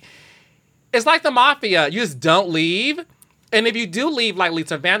Jersey. It's like the mafia. You just don't leave. And if you do leave, like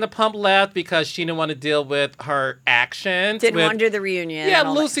Lisa Vanderpump left because she didn't want to deal with her actions. Didn't want to do the reunion. Yeah,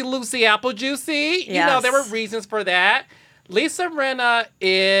 Lucy Apple Juicy. Yes. There were reasons for that. Lisa Rinna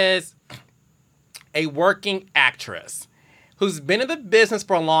is a working actress who's been in the business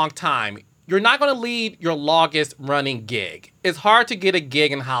for a long time. You're not going to leave your longest running gig. It's hard to get a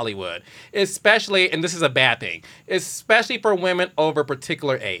gig in Hollywood, especially, and this is a bad thing, especially for women over a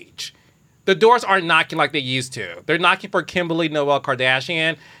particular age. The doors aren't knocking like they used to. They're knocking for Kimberly Noel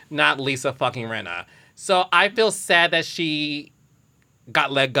Kardashian, not Lisa fucking Rinna. So I feel sad that she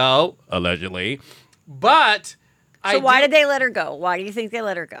got let go, allegedly. But So why did they let her go? Why do you think they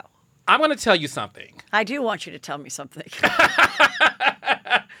let her go? I'm going to tell you something. I do want you to tell me something.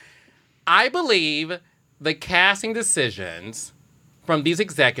 I believe the casting decisions from these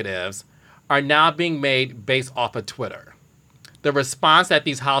executives are now being made based off of Twitter. The response that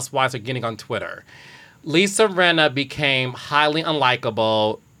these housewives are getting on Twitter. Lisa Rinna became highly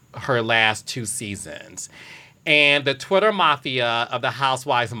unlikable her last 2 seasons. And the Twitter mafia of the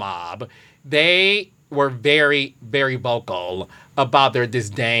housewives mob, they were very, very vocal about their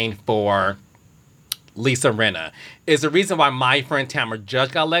disdain for Lisa Rinna. Is the reason why my friend Tamara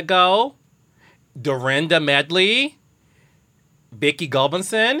Judge got let go, Dorinda Medley, Vicky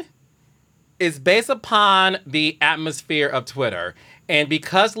Gulbinson, is based upon the atmosphere of Twitter. And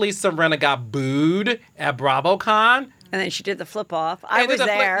because Lisa Rinna got booed at BravoCon. And then she did the flip off. I was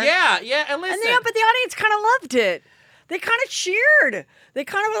there. Yeah. And listen. But the audience kind of loved it. They kind of cheered. They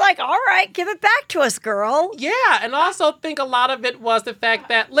kind of were like, all right, give it back to us, girl. Yeah, and I also think a lot of it was the fact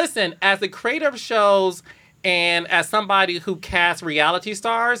that, listen, as the creator of shows and as somebody who casts reality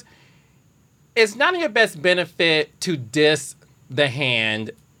stars, it's not in your best benefit to diss the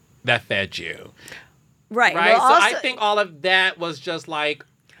hand that fed you. Right. Right? Well, so also, I think all of that was just like,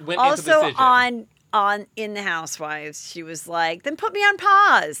 went also into the decision. on In the Housewives, she was like, then put me on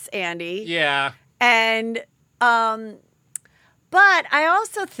pause, Andy. Yeah. And, but I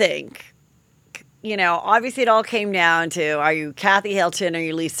also think, obviously it all came down to, are you Kathy Hilton or are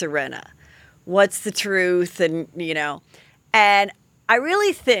you Lisa Rinna? What's the truth? And, and I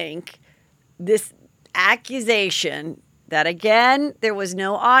really think this accusation that, again, there was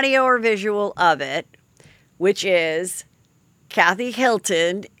no audio or visual of it, which is Kathy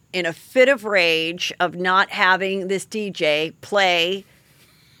Hilton in a fit of rage of not having this DJ play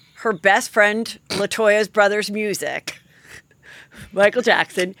her best friend LaToya's brother's music, Michael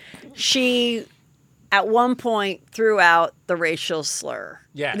Jackson. She, at one point, threw out the racial slur.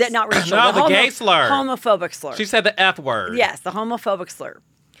 Yes. Not racial. No, the gay slur. Homophobic slur. She said the F word. Yes, the homophobic slur.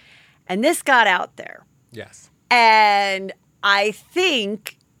 And this got out there. Yes. And I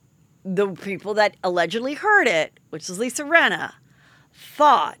think the people that allegedly heard it, which is Lisa Rinna,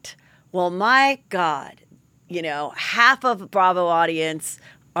 thought, well, my God, half of Bravo audience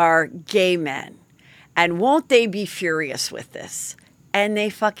are gay men. And won't they be furious with this? And they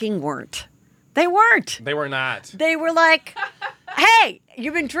fucking weren't. They weren't. They were not. They were like, hey,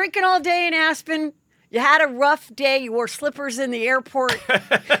 you've been drinking all day in Aspen. You had a rough day. You wore slippers in the airport.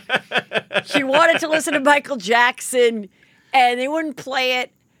 She wanted to listen to Michael Jackson, and they wouldn't play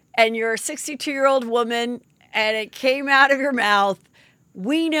it. And you're a 62-year-old woman, and it came out of your mouth.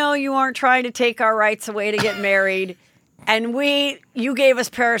 We know you aren't trying to take our rights away to get married. And you gave us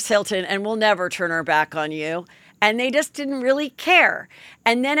Paris Hilton, and we'll never turn our back on you. And they just didn't really care.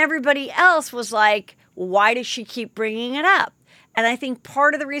 And then everybody else was like, why does she keep bringing it up? And I think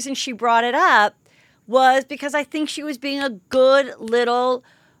part of the reason she brought it up was because I think she was being a good little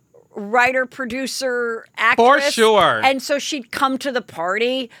writer, producer, actress. For sure. And so she'd come to the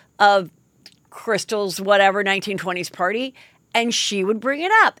party of Crystal's whatever 1920s party, and she would bring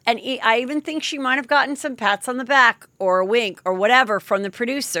it up. And I even think she might have gotten some pats on the back or a wink or whatever from the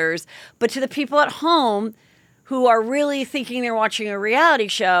producers. But to the people at home who are really thinking they're watching a reality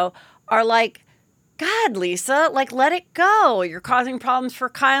show are like, God, Lisa, like, let it go. You're causing problems for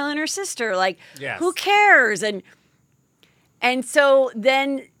Kyle and her sister. Like, yes. Who cares? And so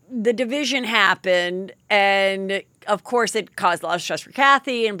then the division happened, and of course it caused a lot of stress for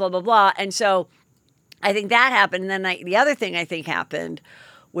Kathy and blah, blah, blah. And so I think that happened. And then the other thing I think happened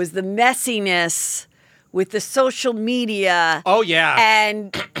was the messiness with the social media. Oh, yeah.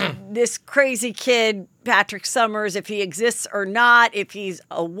 And this crazy kid, Patrick Summers, if he exists or not, if he's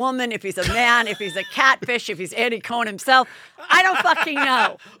a woman, if he's a man, if he's a catfish, if he's Andy Cohen himself, I don't fucking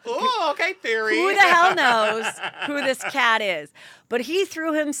know. Ooh, okay, theory. Who the hell knows who this cat is? But he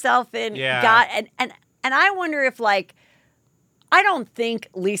threw himself in, and I wonder if, like, I don't think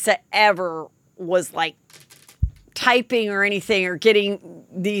Lisa ever was like typing or anything or getting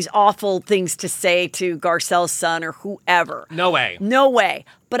these awful things to say to Garcelle's son or whoever. No way. No way.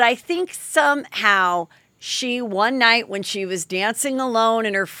 But I think somehow she, one night when she was dancing alone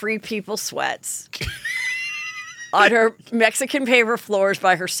in her Free People sweats on her Mexican paver floors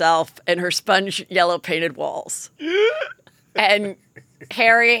by herself and her sponge yellow painted walls. And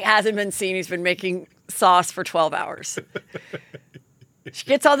Harry hasn't been seen. He's been making sauce for 12 hours. She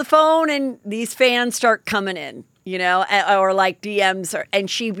gets on the phone and these fans start coming in, you know, or like DMs, and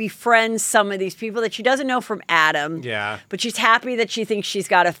she befriends some of these people that she doesn't know from Adam. Yeah. But she's happy that she thinks she's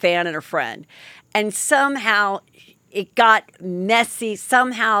got a fan and a friend. And somehow it got messy.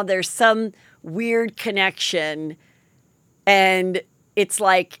 Somehow there's some weird connection. And it's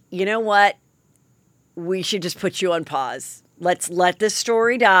like, you know what? We should just put you on pause. Let's let this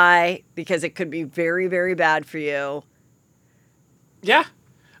story die because it could be very, very bad for you. Yeah,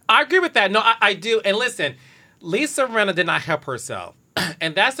 I agree with that. No, I do. And listen, Lisa Rinna did not help herself.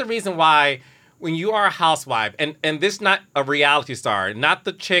 And that's the reason why when you are a housewife, and this is not a reality star, not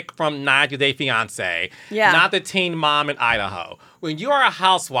the chick from 90 Day Fiancé, not the teen mom in Idaho. When you are a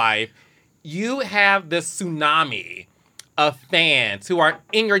housewife, you have this tsunami of fans who are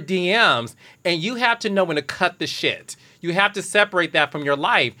in your DMs, and you have to know when to cut the shit. You have to separate that from your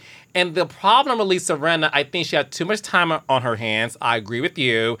life. And the problem with Lisa Rinna, I think she had too much time on her hands. I agree with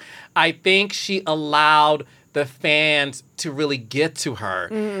you. I think she allowed the fans to really get to her.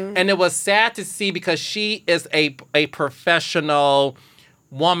 Mm-hmm. And it was sad to see because she is a professional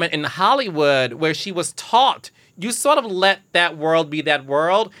woman in Hollywood where she was taught, you sort of let that world be that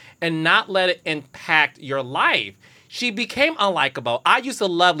world and not let it impact your life. She became unlikable. I used to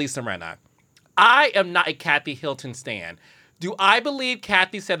love Lisa Rinna. I am not a Kathy Hilton stan. Do I believe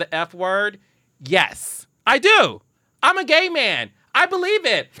Kathy said the F word? Yes, I do. I'm a gay man. I believe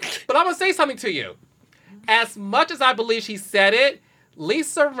it. But I'm going to say something to you. As much as I believe she said it,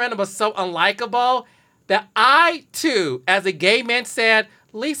 Lisa Rinna was so unlikable that I, too, as a gay man, said,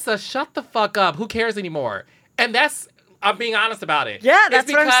 Lisa, shut the fuck up. Who cares anymore? And I'm being honest about it. Yeah,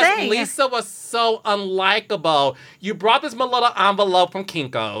 that's what I'm saying. Lisa was so unlikable. You brought this little envelope from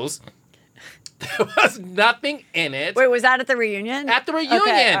Kinko's. There was nothing in it. Wait, was that at the reunion? At the reunion.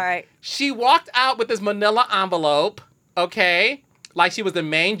 Okay, all right. She walked out with this manila envelope, okay, like she was the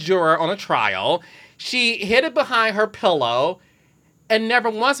main juror on a trial. She hid it behind her pillow and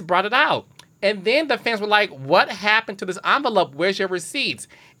never once brought it out. And then the fans were like, what happened to this envelope? Where's your receipts?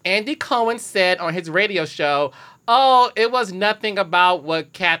 Andy Cohen said on his radio show, oh, it was nothing about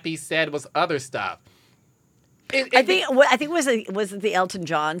what Kathy said, it was other stuff. I think it was the Elton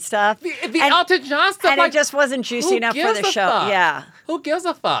John stuff. The Elton John stuff. And like, it just wasn't juicy enough for the show. Fuck? Yeah. Who gives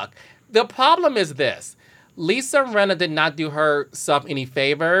a fuck? The problem is this. Lisa Rinna did not do herself any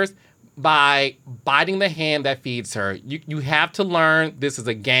favors by biting the hand that feeds her. You have to learn this is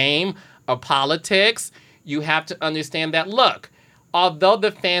a game of politics. You have to understand that, look, although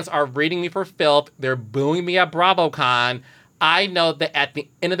the fans are reading me for filth, they're booing me at BravoCon, I know that at the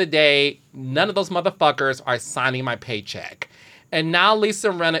end of the day, none of those motherfuckers are signing my paycheck. And now Lisa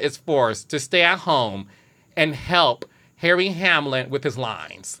Rinna is forced to stay at home and help Harry Hamlin with his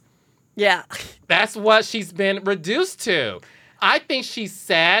lines. Yeah. That's what she's been reduced to. I think she's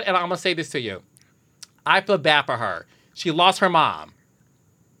sad, and I'm going to say this to you. I feel bad for her. She lost her mom,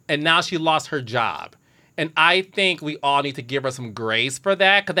 and now she lost her job. And I think we all need to give her some grace for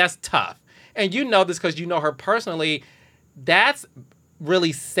that, because that's tough. And you know this because you know her personally. That's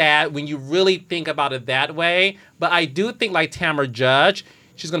really sad when you really think about it that way. But I do think, like Tamara Judge,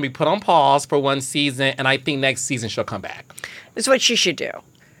 she's going to be put on pause for one season, and I think next season she'll come back. It's what she should do.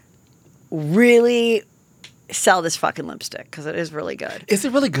 Really sell this fucking lipstick because it is really good. Is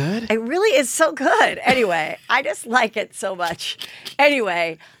it really good? It really is so good. Anyway, I just like it so much.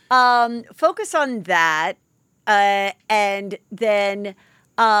 Anyway, focus on that. And then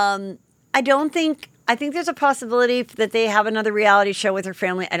I think there's a possibility that they have another reality show with her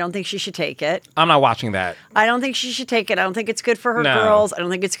family. I don't think she should take it. I'm not watching that. I don't think she should take it. I don't think it's good for her girls. I don't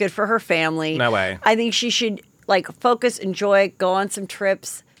think it's good for her family. No way. I think she should focus, enjoy, go on some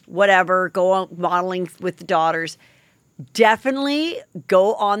trips, whatever, go on modeling with the daughters. Definitely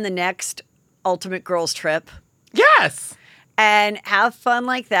go on the next Ultimate Girls trip. Yes. And have fun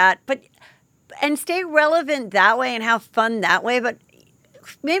like that. And stay relevant that way and have fun that way. But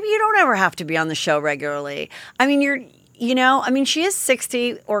maybe you don't ever have to be on the show regularly. I mean, she is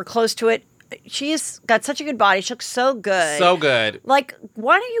 60 or close to it. She has got such a good body. She looks so good. So good. Why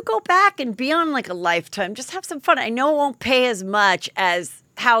don't you go back and be on a Lifetime? Just have some fun. I know it won't pay as much as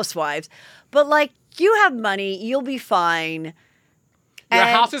Housewives, but you have money, you'll be fine. Your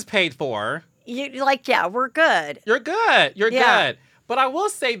house is paid for. Yeah, we're good. You're good. You're good. But I will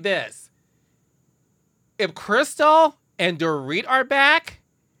say this. If Crystal and Dorit are back,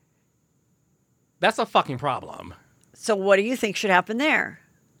 that's a fucking problem. So what do you think should happen there?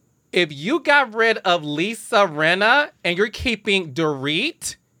 If you got rid of Lisa Rinna and you're keeping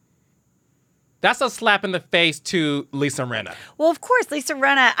Dorit, that's a slap in the face to Lisa Rinna. Well, of course, Lisa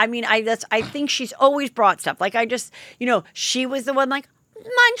Rinna, I think she's always brought stuff. She was the one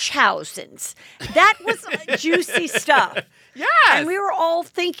Munchausen's. That was juicy stuff. Yes. And we were all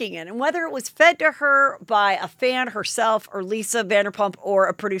thinking it. And whether it was fed to her by a fan herself or Lisa Vanderpump or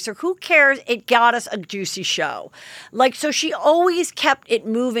a producer, who cares? It got us a juicy show. So she always kept it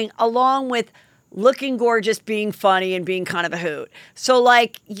moving along with looking gorgeous, being funny, and being kind of a hoot. So, I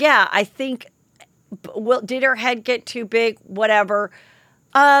think, did her head get too big? Whatever.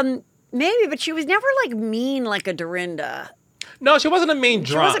 Maybe, but she was never, mean like a Dorinda. No, she wasn't a mean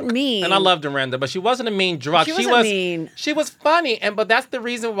drunk. She wasn't mean. And I love Dorinda, but she wasn't a mean drunk. She wasn't mean. She was funny, but that's the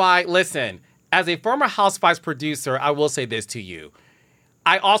reason why, listen, as a former Housewives producer, I will say this to you.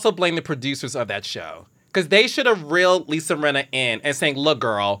 I also blame the producers of that show. Because they should have reeled Lisa Rinna in and saying, look,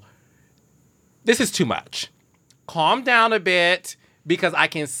 girl, this is too much. Calm down a bit, because I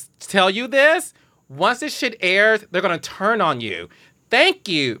can tell you this. Once this shit airs, they're going to turn on you. Thank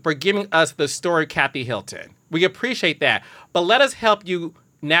you for giving us the story Kathy Hilton. We appreciate that. But let us help you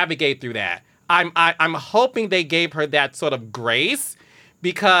navigate through that. I'm hoping they gave her that sort of grace,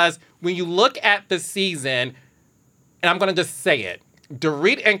 because when you look at the season, and I'm going to just say it,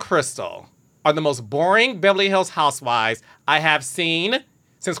 Dorit and Crystal are the most boring Beverly Hills Housewives I have seen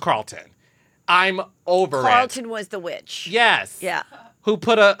since Carlton. I'm over it. Carlton was the witch. Yes. Yeah. Who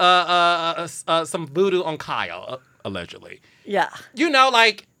put some voodoo on Kyle, allegedly. Yeah.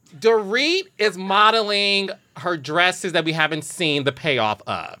 Dorit is modeling her dresses that we haven't seen the payoff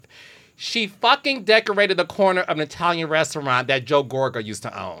of. She fucking decorated the corner of an Italian restaurant that Joe Gorga used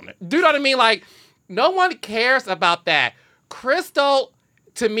to own. Do you know what I mean? No one cares about that. Crystal,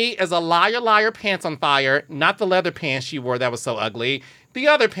 to me, is a liar, pants on fire. Not the leather pants she wore that was so ugly. The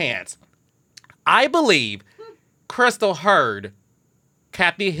other pants. I believe Crystal heard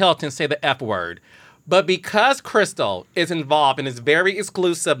Kathy Hilton say the F word. But because Crystal is involved in this very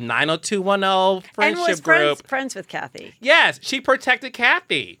exclusive 90210 friendship group. And was friends with Kathy. Yes, she protected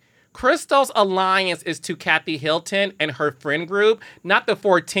Kathy. Crystal's alliance is to Kathy Hilton and her friend group, not the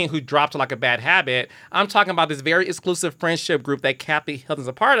 14 who dropped her like a bad habit. I'm talking about this very exclusive friendship group that Kathy Hilton's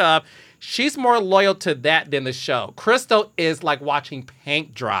a part of. She's more loyal to that than the show. Crystal is like watching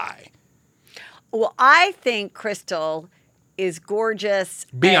paint dry. Well, I think Crystal is gorgeous.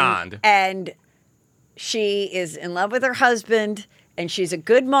 Beyond. And she is in love with her husband, and she's a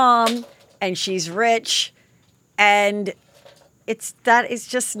good mom, and she's rich, and that is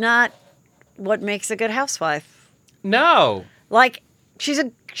just not what makes a good housewife. No.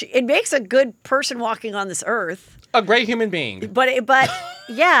 It makes a good person walking on this earth. A great human being. But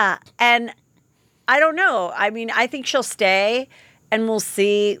yeah, and I don't know. I mean, I think she'll stay, and we'll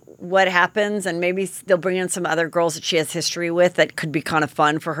see what happens. And maybe they'll bring in some other girls that she has history with that could be kind of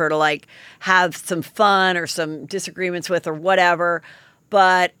fun for her to like have some fun or some disagreements with or whatever.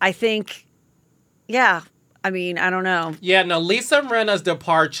 But I think, yeah, I mean, I don't know. Yeah, no, Lisa Rinna's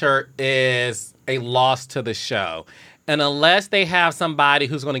departure is a loss to the show. And unless they have somebody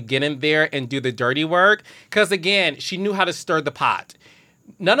who's going to get in there and do the dirty work, because again, she knew how to stir the pot.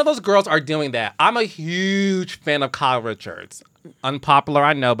 None of those girls are doing that. I'm a huge fan of Kyle Richards. Unpopular,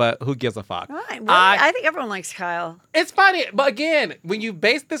 I know, but who gives a fuck? Right. Really? I think everyone likes Kyle. It's funny, but again, when you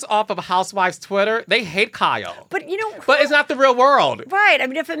base this off of Housewives Twitter, they hate Kyle. But but it's not the real world. Right. I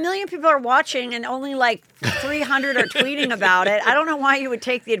mean, if 1 million people are watching and only like 300 are tweeting about it, I don't know why you would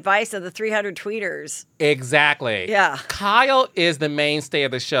take the advice of the 300 tweeters. Exactly. Yeah. Kyle is the mainstay of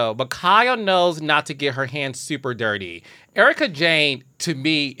the show, but Kyle knows not to get her hands super dirty. Erica Jane, to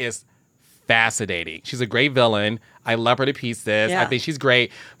me, is fascinating. She's a great villain. I love her to pieces. Yeah. I think she's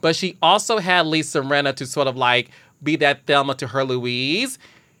great. But she also had Lisa Rinna to sort of like be that Thelma to her Louise.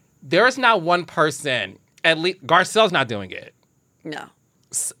 There is not one person, at least Garcelle's not doing it. No.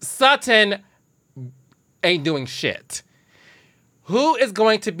 Sutton ain't doing shit. Who is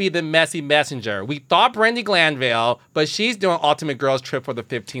going to be the messy messenger? We thought Brandi Glanville, but she's doing Ultimate Girls Trip for the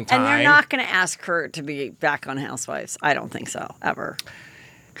 15th time. And they're not going to ask her to be back on Housewives. I don't think so, ever.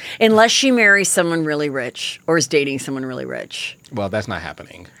 Unless she marries someone really rich or is dating someone really rich. Well, that's not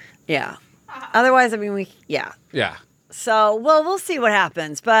happening. Yeah. Otherwise, I mean, yeah. Yeah. So, well, we'll see what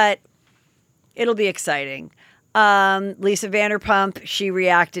happens, but it'll be exciting. Lisa Vanderpump, she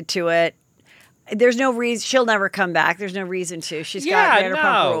reacted to it. There's no reason. She'll never come back. There's no reason to. She's got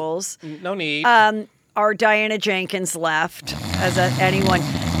Vanderpump rules. No need. Our Diana Jenkins left as anyone.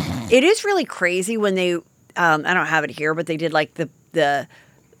 It is really crazy when they, I don't have it here, but they did like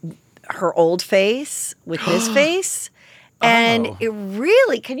her old face with this face. And it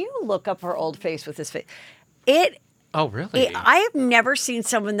really, can you look up her old face with this face? Oh, really? I have never seen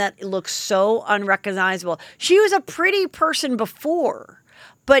someone that looks so unrecognizable. She was a pretty person before,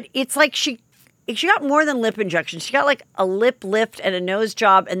 but it's like she got more than lip injections. She got like a lip lift and a nose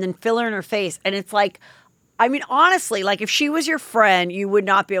job and then filler in her face. And it's like, I mean, honestly, like if she was your friend, you would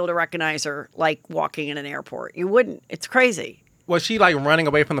not be able to recognize her like walking in an airport. You wouldn't. It's crazy. Was she like running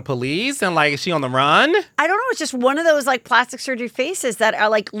away from the police and like is she on the run? I don't know. It's just one of those like plastic surgery faces that are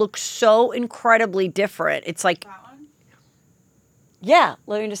like look so incredibly different. It's like, that one? Yeah.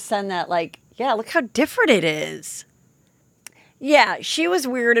 Let me just send that. Like, yeah, look how different it is. Yeah, she was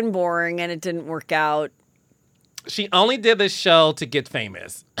weird and boring and it didn't work out. She only did this show to get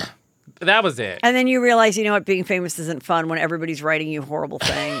famous. That was it. And then you realize, you know what, being famous isn't fun when everybody's writing you horrible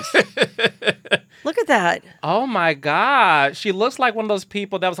things. Look at that. Oh my God. She looks like one of those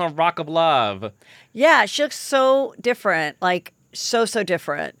people that was on Rock of Love. Yeah, she looks so different. Like, so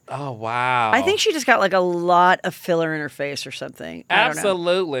different. Oh, wow. I think she just got like a lot of filler in her face or something.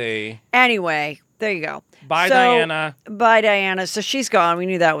 Absolutely. Anyway, there you go. Bye, Diana. Bye, Diana. So she's gone. We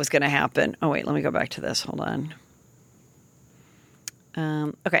knew that was going to happen. Oh, wait, let me go back to this. Hold on.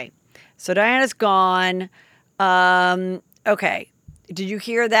 Okay. So Diana's gone. Okay. Did you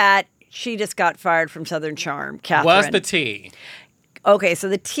hear that? She just got fired from Southern Charm. Catherine. What's the tea? Okay, so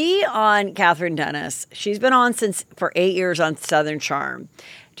the tea on Catherine Dennis. She's been on for 8 years on Southern Charm.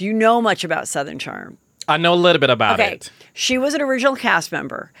 Do you know much about Southern Charm? I know a little bit about it. She was an original cast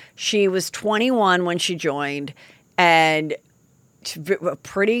member. She was 21 when she joined, and a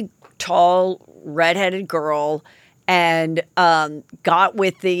pretty tall, redheaded girl, and got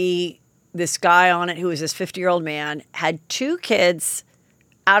with this guy on it who was this 50-year-old man, had 2 kids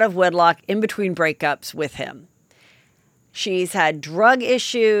out of wedlock in between breakups with him. She's had drug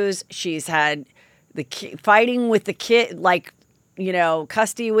issues. She's had fighting with the kid, like, you know,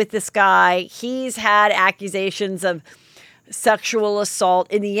 custody with this guy. He's had accusations of sexual assault.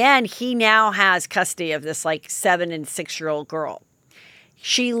 In the end, he now has custody of this like 7 and 6-year-old girl.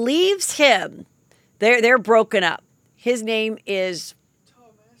 She leaves him. They're broken up. His name is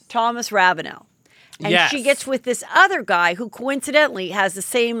Thomas Ravenel. And she gets with this other guy who coincidentally has the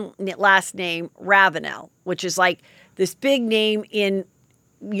same last name, Ravenel, which is like this big name in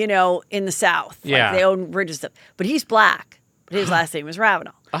the South. Yeah. Like they own bridges. But he's black. But his last name is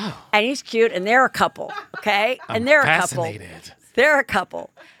Ravenel. Oh. And he's cute, and they're a couple, okay? I'm fascinated. They're a couple.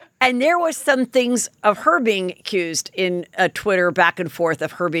 And there was some things of her being accused in a Twitter back and forth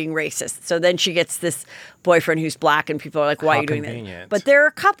of her being racist. So then she gets this boyfriend who's black, and people are like, why are you doing that? But they're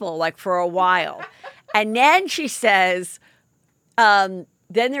a couple, like, for a while. And then she says,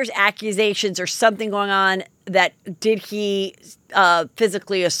 then there's accusations or something going on that did he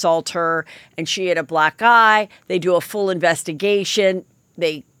physically assault her, and she had a black eye. They do a full investigation.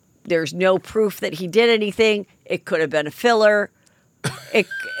 There's no proof that he did anything. It could have been a filler.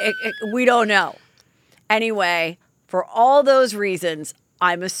 We don't know. Anyway, for all those reasons,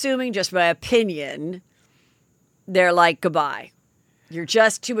 I'm assuming, just my opinion, they're like, goodbye. You're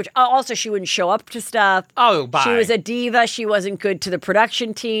just too much. Also, she wouldn't show up to stuff. Oh, bye. She was a diva. She wasn't good to the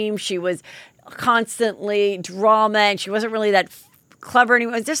production team. She was constantly drama, and she wasn't really that clever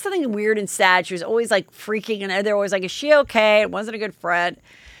anymore. It was just something weird and sad. She was always like freaking, and they're always like, is she okay? It wasn't a good friend.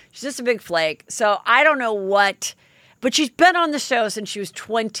 She's just a big flake. So I don't know what, but she's been on the show since she was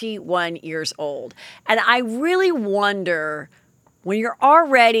 21 years old. And I really wonder, when you're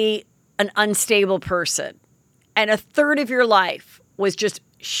already an unstable person and a third of your life was just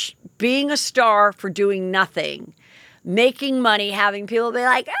being a star for doing nothing, making money, having people be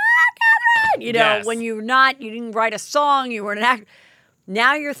like, Catherine, Yes. when you didn't write a song, you weren't an actor.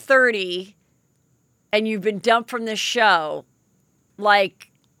 Now you're 30 and you've been dumped from this show.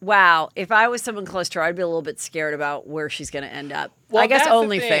 Like, wow, if I was someone close to her, I'd be a little bit scared about where she's going to end up. Well, I guess that's the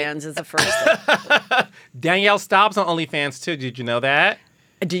OnlyFans is the first thing. Danielle Staub's on OnlyFans too. Did you know that?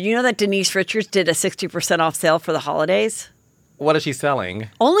 Did you know that Denise Richards did a 60% off sale for the holidays? What is she selling?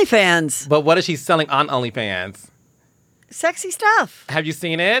 OnlyFans. But what is she selling on OnlyFans? Sexy stuff. Have you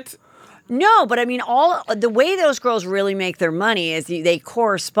seen it? No, but I mean, the way those girls really make their money is they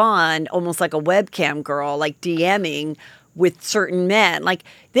correspond almost like a webcam girl, like DMing with certain men. Like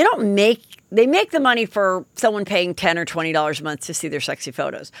they make the money for someone paying $10 or $20 a month to see their sexy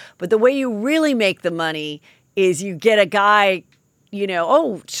photos. But the way you really make the money is you get a guy,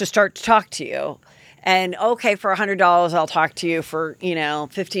 to start to talk to you. And okay, for $100, I'll talk to you. For,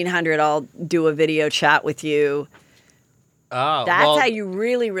 $1,500, I'll do a video chat with you. Oh, That's how you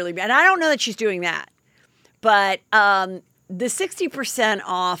really, really, and I don't know that she's doing that. But the 60%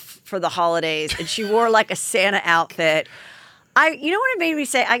 off for the holidays, and she wore like a Santa outfit. You know what it made me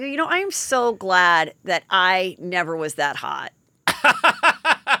say? I go, I am so glad that I never was that hot.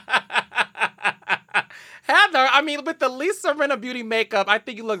 Heather, I mean, with the Lisa Rinna beauty makeup, I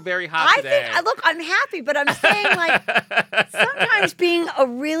think you look very hot today. I'm happy, but I'm saying like sometimes being a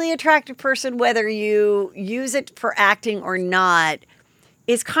really attractive person, whether you use it for acting or not,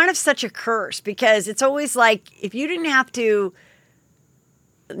 is kind of such a curse, because it's always like if you didn't have to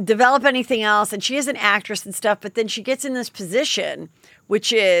develop anything else, and she is an actress and stuff, but then she gets in this position,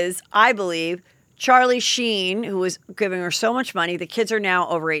 which is, I believe, Charlie Sheen, who was giving her so much money. The kids are now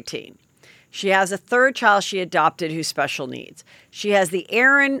over 18. She has a third child she adopted who's special needs. She has the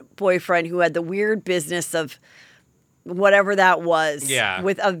Aaron boyfriend who had the weird business of whatever that was. Yeah.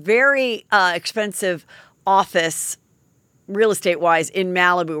 With a very expensive office, real estate-wise, in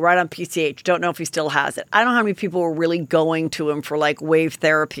Malibu, right on PCH. Don't know if he still has it. I don't know how many people were really going to him for like wave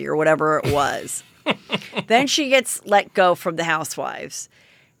therapy or whatever it was. Then she gets let go from the Housewives.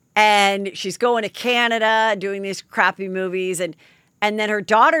 And she's going to Canada, doing these crappy movies, and then her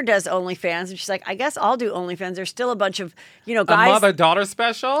daughter does OnlyFans, and she's like, I guess I'll do OnlyFans. There's still a bunch of, guys. A mother-daughter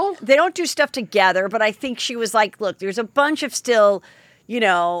special? They don't do stuff together, but I think she was like, look, there's a bunch of still,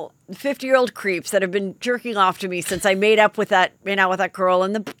 50-year-old creeps that have been jerking off to me since I made out with that girl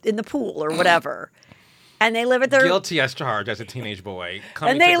in the pool or whatever. And they live at their... Guilty as charged as a teenage boy.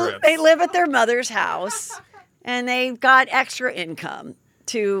 And they live at their mother's house, and they've got extra income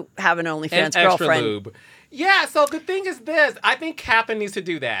to have an OnlyFans girlfriend. Extra lube. Yeah, so the thing is this. I think Catherine needs to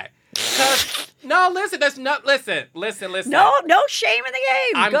do that. Listen. No shame in the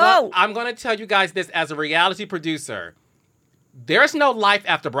game. I'm going to tell you guys this as a reality producer. There's no life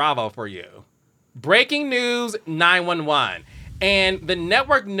after Bravo for you. Breaking news, 911. And the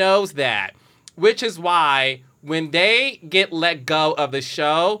network knows that, which is why when they get let go of the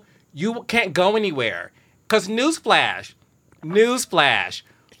show, you can't go anywhere. Because newsflash,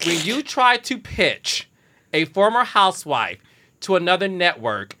 when you try to pitch a former housewife to another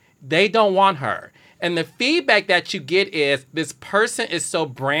network, they don't want her. And the feedback that you get is this person is so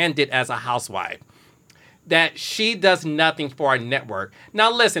branded as a housewife that she does nothing for our network. Now,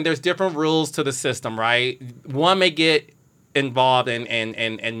 listen, there's different rules to the system, right? One may get involved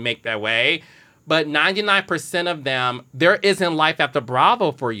and make that way, but 99% of them, there isn't life after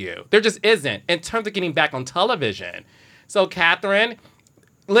Bravo for you. There just isn't in terms of getting back on television. So, Catherine,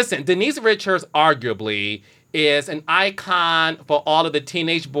 listen, Denise Richards arguably is an icon for all of the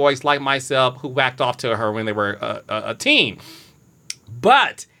teenage boys like myself who whacked off to her when they were a teen.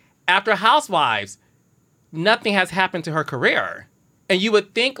 But after Housewives, nothing has happened to her career. And you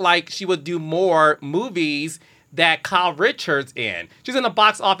would think like she would do more movies that Kyle Richards in. She's in the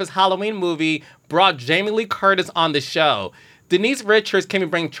box office Halloween movie, brought Jamie Lee Curtis on the show. Denise Richards came and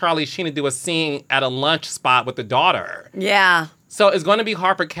bring Charlie Sheen to do a scene at a lunch spot with the daughter. Yeah. So it's going to be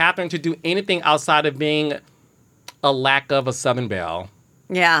hard for Catherine to do anything outside of being a lack of a Southern belle.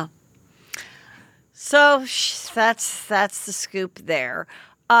 Yeah. So that's the scoop there.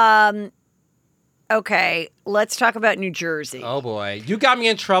 Okay, let's talk about New Jersey. Oh boy, you got me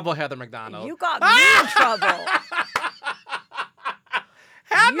in trouble, Heather McDonald. You got me in trouble.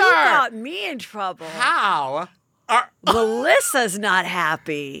 Heather, you got me in trouble. How? Melissa's not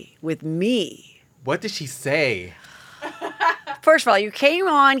happy with me. What did she say? First of all, you came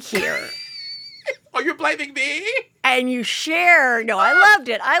on here. Are you blaming me? And you shared. No, I loved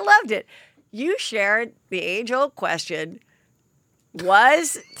it. You shared the age-old question.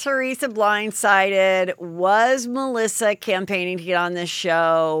 Was Teresa blindsided? Was Melissa campaigning to get on this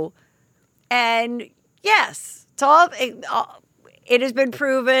show? And yes, it has been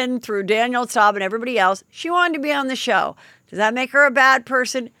proven through Daniel Staub and everybody else, she wanted to be on the show. Does that make her a bad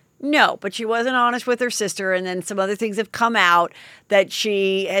person? No, but she wasn't honest with her sister, and then some other things have come out that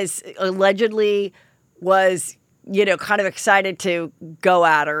she has allegedly was, kind of excited to go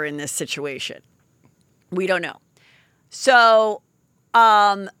at her in this situation. We don't know. So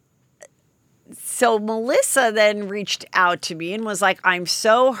Melissa then reached out to me and was like, I'm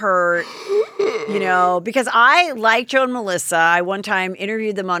so hurt, because I like Joe and Melissa. I one time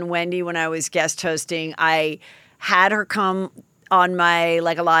interviewed them on Wendy when I was guest hosting. I had her come on my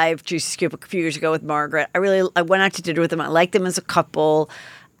a live Juicy Scoop a few years ago with Margaret. I went out to dinner with them. I liked them as a couple.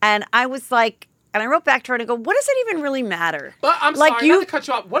 And I was like, and I wrote back to her and I go, what does it even really matter? But I'm sorry, not to cut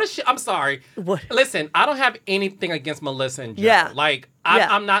you off. What is she? I'm sorry. What? Listen, I don't have anything against Melissa and Joe. Yeah.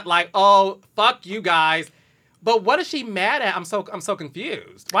 I'm not like, oh, fuck you guys. But what is she mad at? I'm so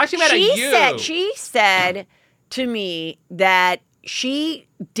confused. Why is she mad at you? She said to me that she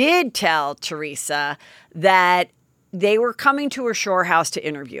did tell Teresa that they were coming to her shore house to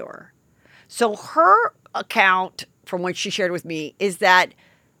interview her. So her account, from what she shared with me, is that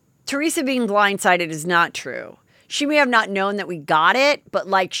Teresa being blindsided is not true. She may have not known that we got it,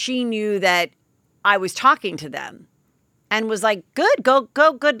 but she knew that I was talking to them and was like, good, go,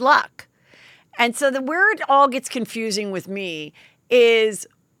 good luck. And so where it all gets confusing with me is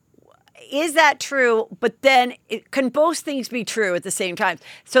that true? But then can both things be true at the same time?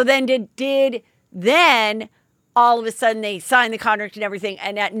 So then did all of a sudden they signed the contract and everything,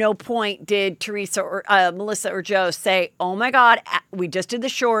 and at no point did Teresa or Melissa or Joe say, oh my God, we just did the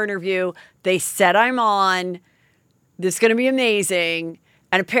shore interview. They said I'm on. This is going to be amazing.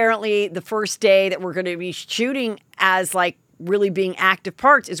 And apparently the first day that we're going to be shooting as really being active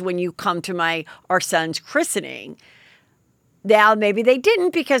parts is when you come to our son's christening. Now, maybe they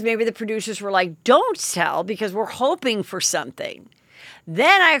didn't, because maybe the producers were like, don't tell, because we're hoping for something.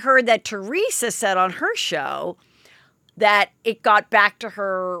 Then I heard that Teresa said on her show that it got back to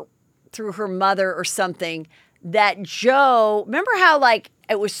her through her mother or something, that Joe, remember how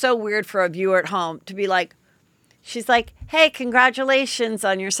it was so weird for a viewer at home to be like, she's like, hey, congratulations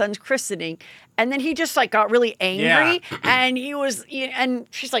on your son's christening. And then he just got really angry, and he was, and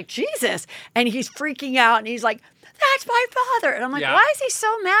she's like, Jesus. And he's freaking out, and he's like, that's my father. And I'm like, why is he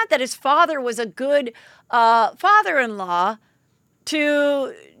so mad that his father was a good father-in-law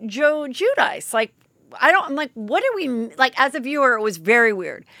to Joe Giudice? I'm like, what do we, as a viewer, it was very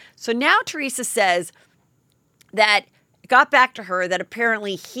weird. So now Teresa says that it got back to her that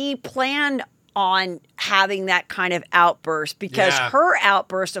apparently he planned on having that kind of outburst because her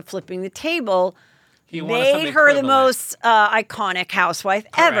outburst of flipping the table made her the most iconic housewife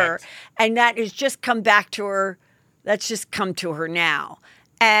ever. And that has just come back to her. That's just come to her now.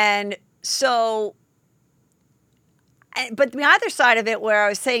 And so, but the other side of it where I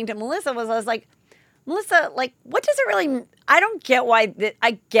was saying to Melissa was, I was like, Melissa, what does it really, I don't get why,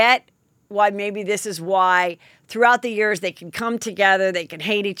 I get why maybe this is why throughout the years they can come together, they can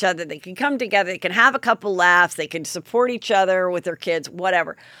hate each other, they can come together, they can have a couple laughs, they can support each other with their kids,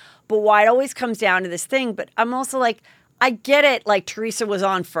 whatever. But why it always comes down to this thing. But I'm also like, I get it, Teresa was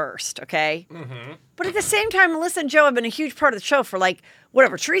on first, okay? Mm-hmm. But at the same time, Melissa and Joe have been a huge part of the show for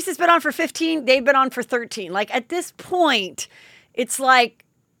whatever. Teresa's been on for 15, they've been on for 13. At this point, it's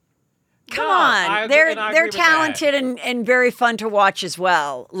come on. They're talented and very fun to watch as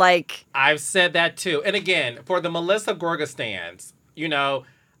well. I've said that too. And again, for the Melissa Gorga stans,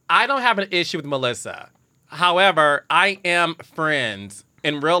 I don't have an issue with Melissa. However, I am friends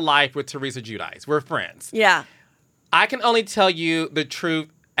in real life with Teresa Giudice. We're friends. Yeah. I can only tell you the truth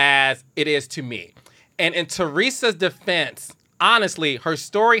as it is to me. And in Teresa's defense, honestly, her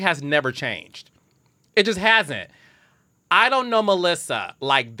story has never changed. It just hasn't. I don't know Melissa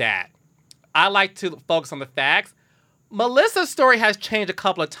like that. I like to focus on the facts. Melissa's story has changed a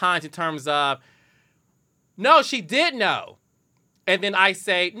couple of times in terms of, no, she did know. And then I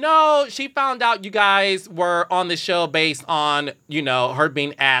say, no, she found out you guys were on the show based on, her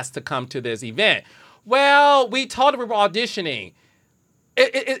being asked to come to this event. Well, we told her we were auditioning.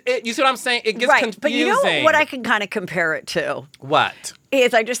 You see what I'm saying? It gets confusing. But you know what I can kind of compare it to? What?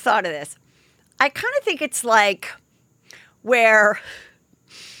 Is I just thought of this. I kind of think it's like where,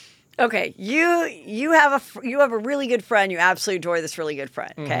 okay, you have a really good friend. You absolutely adore this really good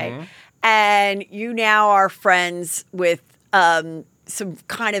friend, okay? Mm-hmm. And you now are friends with some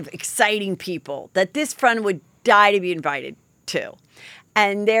kind of exciting people that this friend would die to be invited to.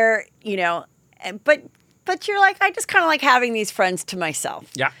 And they're, but you're like, I just kind of like having these friends to myself.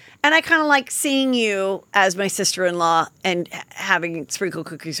 Yeah. And I kind of like seeing you as my sister-in-law and having sprinkle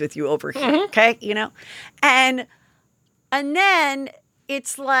cookies with you over here, mm-hmm. Okay? And then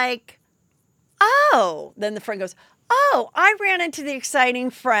it's like, oh, then the friend goes, oh, I ran into the exciting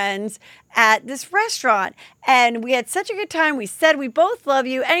friends at this restaurant and we had such a good time. We said we both love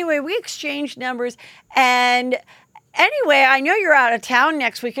you. Anyway, we exchanged numbers and anyway, I know you're out of town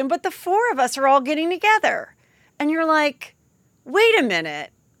next weekend, but the four of us are all getting together. And you're like, wait a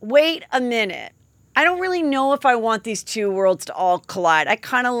minute. I don't really know if I want these two worlds to all collide. I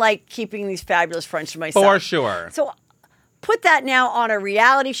kind of like keeping these fabulous friends to myself. For sure. So put that now on a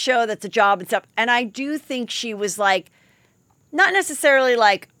reality show that's a job and stuff. And I do think she was like, not necessarily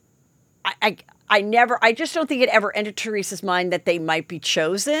like, I just don't think it ever entered Teresa's mind that they might be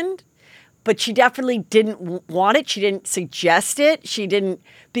chosen. But she definitely didn't want it. She didn't suggest it. She didn't,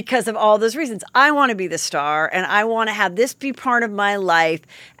 because of all those reasons. I want to be the star and I want to have this be part of my life.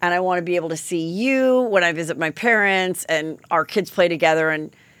 And I want to be able to see you when I visit my parents and our kids play together.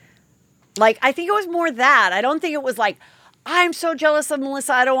 And like, I think it was more that. I don't think it was like, I'm so jealous of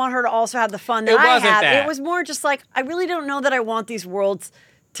Melissa. I don't want her to also have the fun that I have. It was more just like, I really don't know that I want these worlds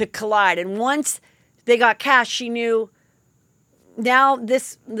to collide. And once they got cast, she knew now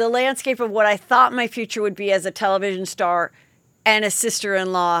the landscape of what I thought my future would be as a television star and a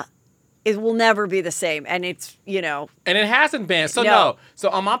sister-in-law, it will never be the same. And it's, And it hasn't been. So no. So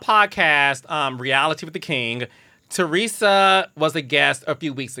on my podcast, Reality with the King, Teresa was a guest a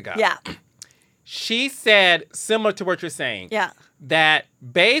few weeks ago. Yeah. She said, similar to what you're saying, yeah, that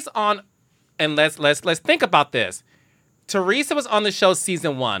based on, and let's think about this. Teresa was on the show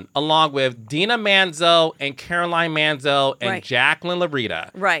season 1, along with Dina Manzo and Caroline Manzo and right. Jacqueline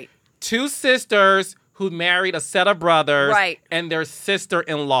Larita. Right. 2 sisters who married a set of brothers right. and their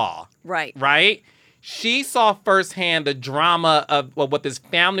sister-in-law. Right. Right? She saw firsthand the drama of what this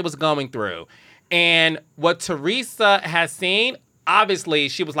family was going through. And what Teresa has seen, obviously,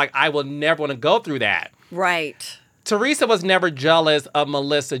 she was like, I will never want to go through that. Right. Teresa was never jealous of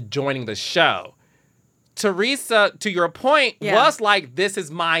Melissa joining the show. Teresa, to your point, was like, this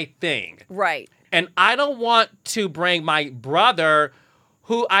is my thing. Right. And I don't want to bring my brother,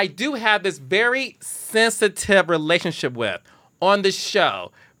 who I do have this very sensitive relationship with, on the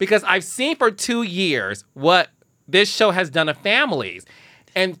show. Because I've seen for 2 years what this show has done to families.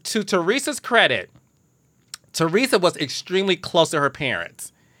 And to Teresa's credit, Teresa was extremely close to her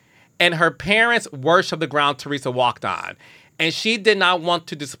parents. And her parents worshiped the ground Teresa walked on. And she did not want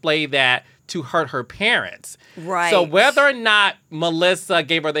to display that to hurt her parents. Right. So whether or not Melissa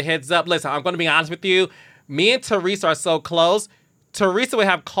gave her the heads up, listen, I'm going to be honest with you. Me and Teresa are so close. Teresa would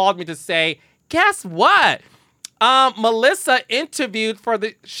have called me to say, guess what? Melissa interviewed for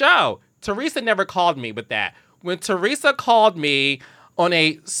the show. Teresa never called me with that. When Teresa called me on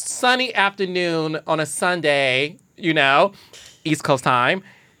a sunny afternoon on a Sunday, East Coast time,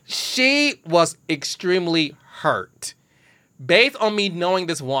 she was extremely hurt. Based on me knowing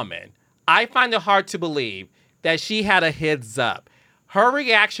this woman, I find it hard to believe that she had a heads up. Her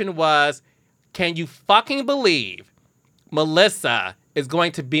reaction was, can you fucking believe Melissa is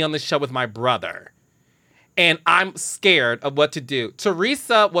going to be on the show with my brother? And I'm scared of what to do.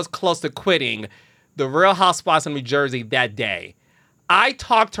 Teresa was close to quitting the Real Housewives of New Jersey that day. I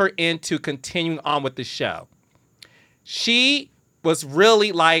talked her into continuing on with the show. She was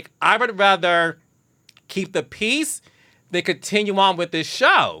really like, I would rather keep the peace than continue on with this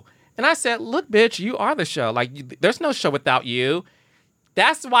show. And I said, look, bitch, you are the show. Like, there's no show without you.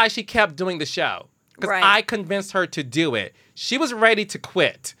 That's why she kept doing the show. Because right. I convinced her to do it. She was ready to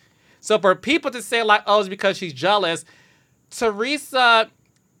quit. So for people to say, like, oh, it's because she's jealous, Teresa,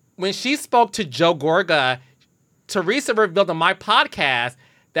 when she spoke to Joe Gorga, Teresa revealed on my podcast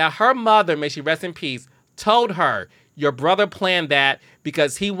that her mother, may she rest in peace, told her, Your brother planned that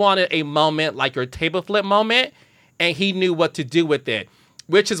because he wanted a moment like your table flip moment, and he knew what to do with it,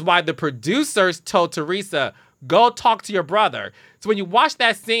 which is why the producers told Teresa, go talk to your brother. So when you watch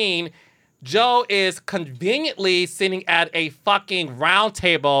that scene, Joe is conveniently sitting at a fucking round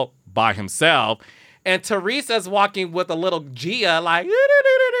table by himself, and Teresa's walking with a little Gia like,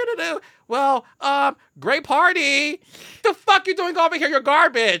 well, great party. The fuck you doing over here? You're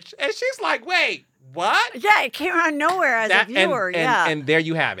garbage. And she's like, wait, what? Yeah, it came out of nowhere as a viewer. And there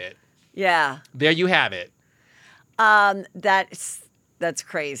you have it. Yeah. There you have it. That's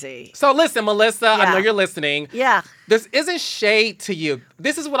crazy. So listen, Melissa, Yeah. I know you're listening. Yeah. This isn't shade to you.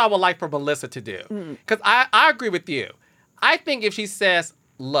 This is what I would like for Melissa to do. Because I agree with you. I think if she says,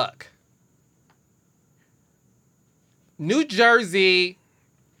 look, New Jersey,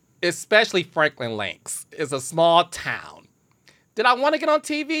 especially Franklin Lakes, is a small town. Did I want to get on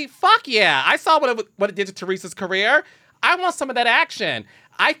TV? Fuck yeah. I saw what it did to Teresa's career. I want some of that action.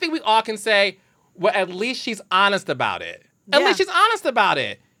 I think we all can say, well, at least she's honest about it. At least she's honest about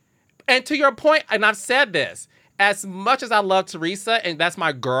it. And to your point, and I've said this, as much as I love Teresa, and that's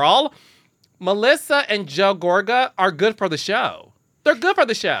my girl, Melissa and Joe Gorga are good for the show. They're good for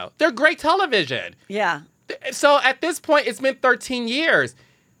the show. They're great television. Yeah. So at this point, it's been 13 years.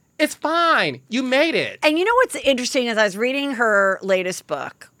 It's fine. You made it. And you know what's interesting is I was reading her latest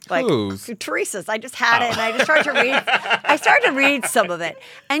book. Like Whose? Teresa's. I just had it and I just started to read. I started to read some of it.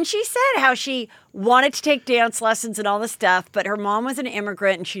 And she said how she wanted to take dance lessons and all this stuff, but her mom was an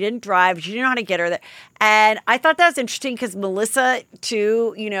immigrant and she didn't drive. She didn't know how to get her there. And I thought that was interesting because Melissa,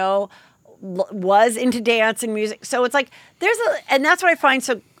 too, you know, was into dance and music. So it's like and that's what I find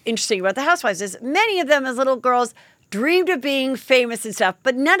so interesting about the Housewives is many of them as little girls dreamed of being famous and stuff,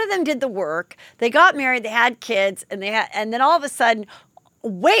 but none of them did the work. They got married, they had kids, and then all of a sudden,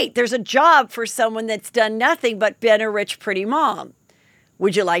 wait, there's a job for someone that's done nothing but been a rich, pretty mom.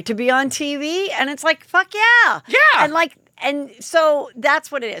 Would you like to be on TV? And it's like, fuck yeah. Yeah. And so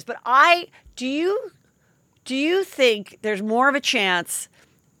that's what it is. But do you think there's more of a chance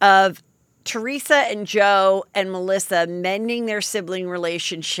of Teresa and Joe and Melissa mending their sibling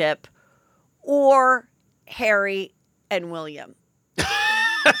relationship or Harry and William?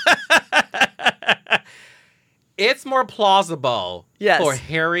 It's more plausible for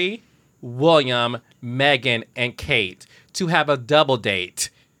Harry, William, Meghan, and Kate to have a double date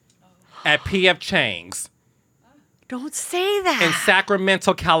at P.F. Chang's. Don't say that. In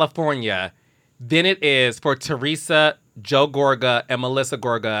Sacramento, California, than it is for Teresa, Joe Gorga, and Melissa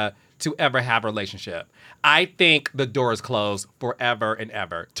Gorga to ever have a relationship. I think the door is closed forever and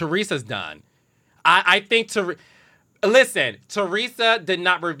ever. Teresa's done. I think Listen, Teresa did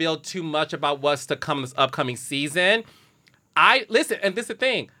not reveal too much about what's to come this upcoming season. And this is the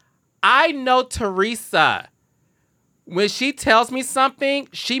thing. I know Teresa. When she tells me something,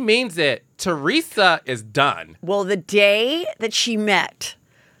 she means it. Teresa is done. Well, the day that she met,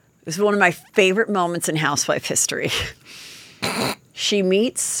 this is one of my favorite moments in housewife history. She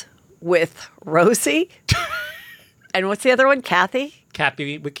meets with Rosie. And what's the other one? Kathy?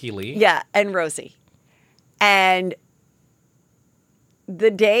 Kathy Wakili. Yeah, and Rosie. And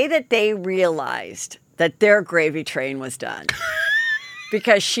the day that they realized that their gravy train was done,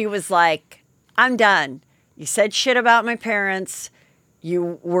 because she was like, I'm done. You said shit about my parents.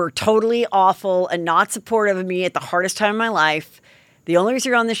 You were totally awful and not supportive of me at the hardest time of my life. The only reason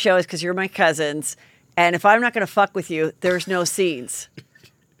you're on the show is because you're my cousins. And if I'm not going to fuck with you, there's no scenes.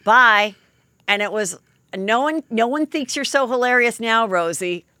 Bye. And it was, no one thinks you're so hilarious now,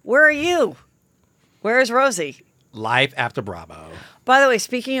 Rosie. Where are you? Where is Rosie? Life After Bravo. By the way,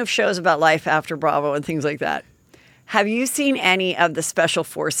 speaking of shows about life after Bravo and things like that, have you seen any of the Special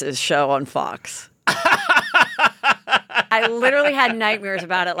Forces show on Fox? I literally had nightmares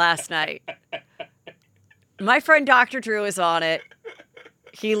about it last night. My friend Dr. Drew is on it.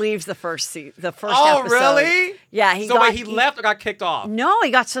 He leaves the first episode. Oh, really? Yeah. He left or got kicked off? No, he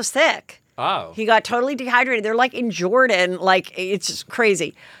got so sick. Oh. He got totally dehydrated. They're like in Jordan. Like, it's just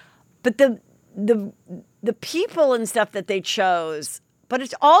crazy. But the people and stuff that they chose, but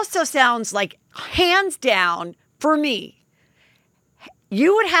it also sounds like, hands down, for me,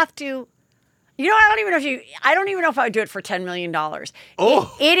 you would have to, I don't even know if I would do it for $10 million.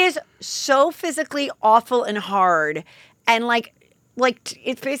 Oh. It is so physically awful and hard. And like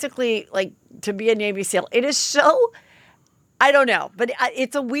it's basically like to be a Navy SEAL. It is so, I don't know, but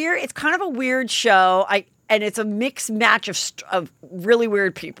it's kind of a weird show. And it's a mixed match of really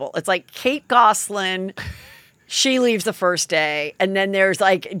weird people. It's like Kate Gosselin, she leaves the first day. And then there's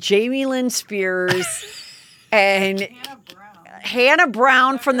like Jamie Lynn Spears and Hannah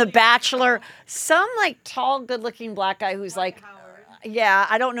Brown from The Bachelor, some like tall, good-looking black guy who's like, yeah,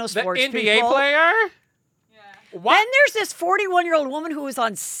 I don't know sports The NBA people. player? What? Then there's this 41-year-old woman who was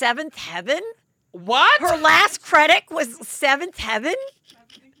on Seventh Heaven. What? Her last credit was Seventh Heaven.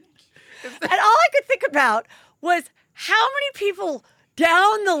 And all I could think about was how many people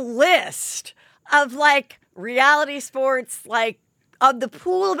down the list of like reality sports, like of the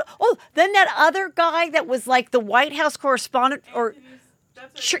pool of, then that other guy that was like the White House correspondent or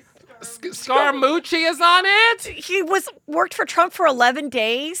Scaramucci is on it? He worked for Trump for 11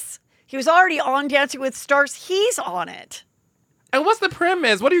 days. He was already on Dancing with Stars. He's on it. And what's the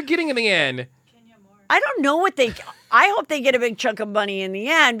premise? What are you getting in the end? I don't know I hope they get a big chunk of money in the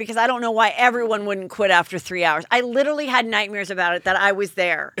end because I don't know why everyone wouldn't quit after 3 hours. I literally had nightmares about it that I was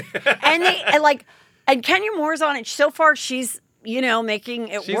there. And Kenya Moore's on it. So far, she's, making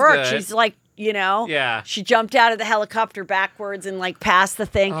it work. Good. She's like, Yeah. She jumped out of the helicopter backwards and like passed the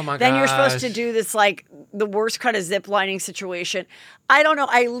thing. Oh my Then you're supposed gosh. to do this like the worst kind of zip lining situation. I don't know.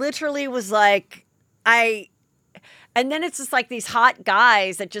 I literally was like, and then it's just like these hot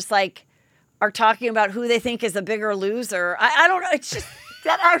guys that just like are talking about who they think is a bigger loser. I don't know. It's just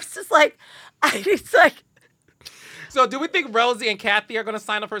that I was just like, it's like. So do we think Rosie and Kathy are going to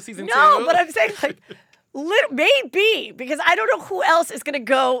sign up for season 2? No, but I'm saying like, maybe, because I don't know who else is going to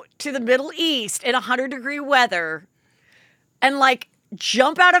go to the Middle East in 100-degree weather and like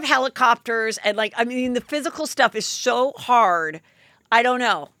jump out of helicopters and like, I mean, the physical stuff is so hard. I don't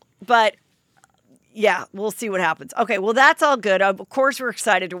know, but yeah, we'll see what happens. Okay, well, that's all good. Of course, we're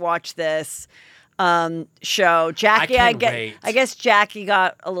excited to watch this show. Jackie, I can't wait. I guess Jackie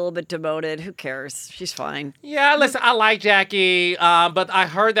got a little bit demoted. Who cares? She's fine. Yeah, listen, I like Jackie, but I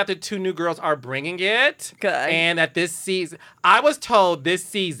heard that the 2 new girls are bringing it. Good. And that this season, I was told this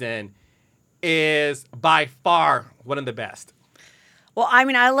season is by far one of the best. Well, I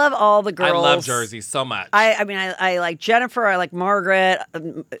mean, I love all the girls. I love Jersey so much. I like Jennifer. I like Margaret,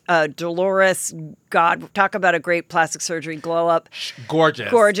 Dolores. God, talk about a great plastic surgery glow up.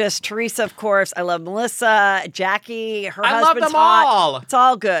 Gorgeous. Teresa, of course. I love Melissa, Jackie. Her I love husband's them hot. all. It's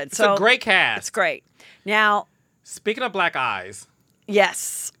all good. It's a great cast. It's great. Now, speaking of black eyes.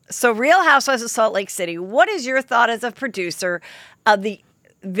 Yes. So, Real Housewives of Salt Lake City. What is your thought as a producer of the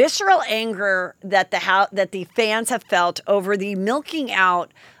visceral anger that the fans have felt over the milking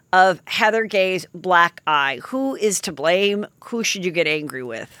out of Heather Gay's black eye? Who is to blame? Who should you get angry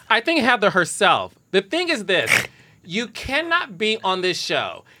with? I think Heather herself. The thing is this. You cannot be on this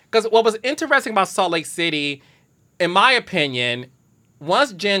show. Because what was interesting about Salt Lake City, in my opinion,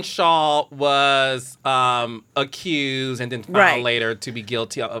 once Jen Shaw was accused and then found later to be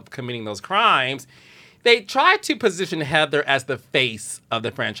guilty of committing those crimes, they tried to position Heather as the face of the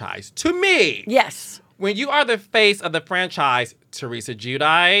franchise. To me, yes. When you are the face of the franchise, Teresa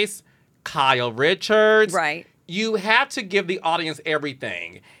Giudice, Kyle Richards, you have to give the audience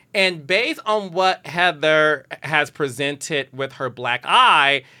everything. And based on what Heather has presented with her black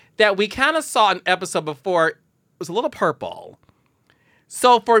eye, that we kind of saw an episode before, it was a little purple.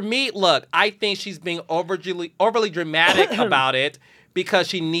 So for me, look, I think she's being overly dramatic about it because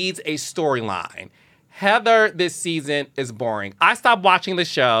she needs a storyline. Heather this season is boring. I stopped watching the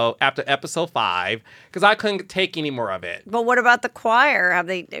show after episode 5 because I couldn't take any more of it. But what about the choir?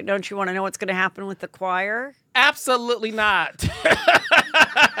 Don't you want to know what's going to happen with the choir? Absolutely not.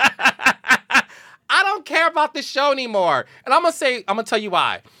 I don't care about this show anymore. And I'm gonna tell you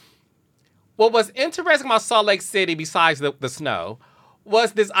why. What was interesting about Salt Lake City, besides the snow,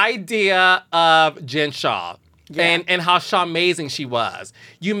 was this idea of Jen Shaw. Yeah. And how amazing she was.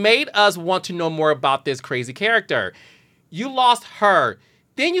 You made us want to know more about this crazy character. You lost her.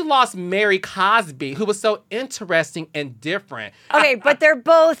 Then you lost Mary Cosby, who was so interesting and different. Okay, but they're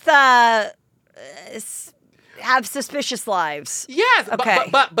both have suspicious lives. Yes, okay.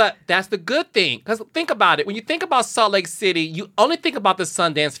 but that's the good thing. Because think about it. When you think about Salt Lake City, you only think about the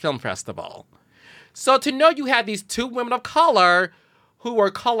Sundance Film Festival. So to know you had these 2 women of color who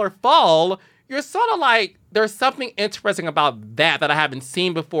were colorful, you're sort of like, there's something interesting about that I haven't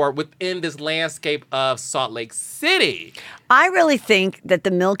seen before within this landscape of Salt Lake City. I really think that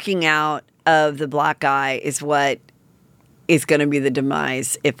the milking out of the black eye is what is going to be the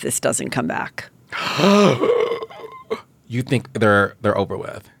demise if this doesn't come back. You think they're over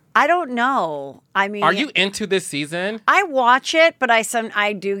with? I don't know. I mean, are you into this season? I watch it, but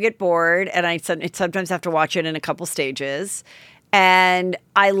I do get bored, and I sometimes have to watch it in a couple stages. And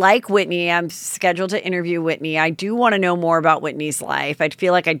I like Whitney. I'm scheduled to interview Whitney. I do want to know more about Whitney's life. I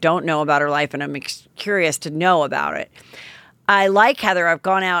feel like I don't know about her life, and I'm curious to know about it. I like Heather. I've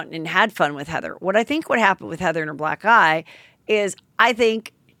gone out and had fun with Heather. What I think would happen with Heather and her black eye is I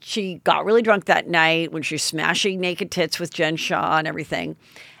think she got really drunk that night when she was smashing naked tits with Jen Shaw and everything.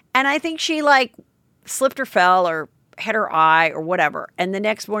 And I think she like slipped or fell or hit her eye or whatever. And the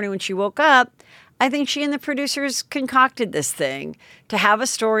next morning when she woke up, I think she and the producers concocted this thing to have a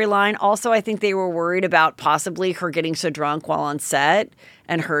storyline. Also, I think they were worried about possibly her getting so drunk while on set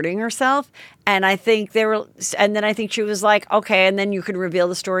and hurting herself. And I think and then I think she was like, okay, and then you can reveal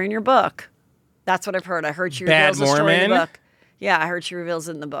the story in your book. That's what I've heard. I heard she reveals the story in the book. Yeah, I heard she reveals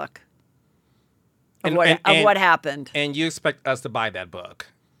it in the book of what happened. And you expect us to buy that book?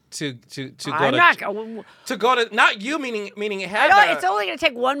 To go to not you meaning Heather. I know it's only going to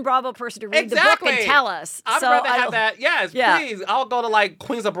take one Bravo person to read the book and tell us. I'd rather have that. Yes, yeah. Please. I'll go to like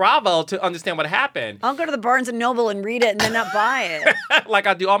Queens of Bravo to understand what happened. I'll go to the Barnes and Noble and read it and then not buy it. Like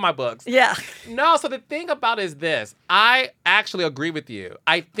I do all my books. Yeah. No. So the thing about it is this. I actually agree with you.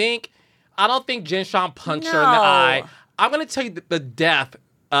 I don't think Jen Shaw punched her in the eye. I'm going to tell you the death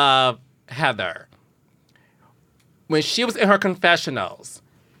of Heather when she was in her confessionals.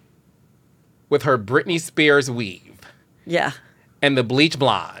 With her Britney Spears weave. Yeah. And the bleach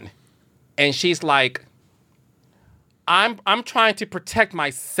blonde. And she's like, I'm trying to protect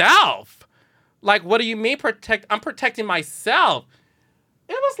myself. Like, what do you mean protect? I'm protecting myself.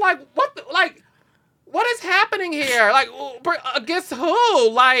 It was like, what is happening here? Like, against who?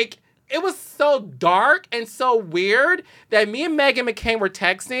 Like, it was so dark and so weird that me and Meghan McCain were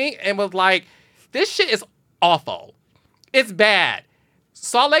texting and was like, this shit is awful. It's bad.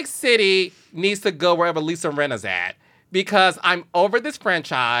 Salt Lake City needs to go wherever Lisa Rinna's at because I'm over this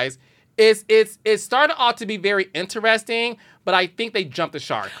franchise. It's starting out to be very interesting, but I think they jumped the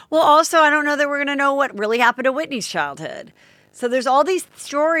shark. Well, also, I don't know that we're going to know what really happened to Whitney's childhood. So there's all these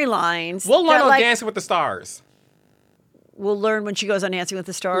storylines. We'll learn on Dancing with the Stars. We'll learn when she goes on Dancing with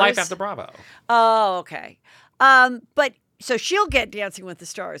the Stars? Life After Bravo. Oh, okay. But... So she'll get Dancing with the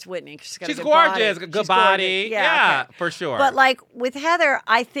Stars, Whitney. She's gorgeous, good body. Yeah, okay. For sure. But like with Heather,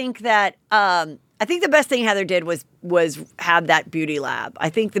 I think that the best thing Heather did was have that beauty lab. I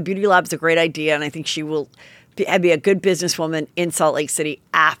think the beauty lab's a great idea, and I think she will be a good businesswoman in Salt Lake City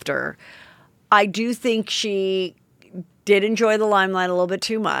after. I do think she did enjoy the limelight a little bit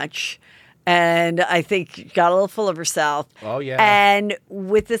too much. And I think got a little full of herself. Oh, yeah. And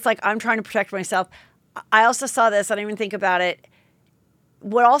with this, like, I'm trying to protect myself. I also saw this. I didn't even think about it.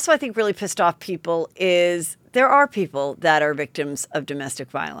 What also I think really pissed off people is there are people that are victims of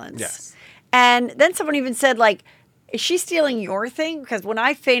domestic violence. Yes. And then someone even said, like, is she stealing your thing? Because when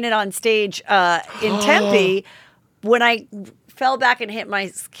I fainted on stage in Tempe, when I fell back and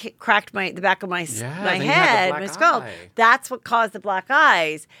cracked the back of my head, my skull, that's what caused the black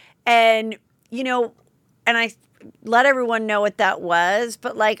eyes. And, and I let everyone know what that was.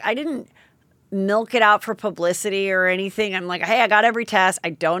 But, like, I didn't milk it out for publicity or anything. I'm like, hey, I got every test. I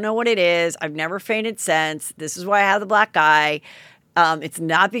don't know what it is. I've never fainted since. This is why I have the black eye. It's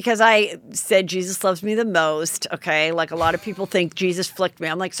not because I said Jesus loves me the most, okay? Like a lot of people think Jesus flicked me.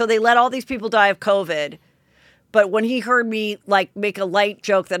 I'm like, so they let all these people die of COVID. But when he heard me like make a light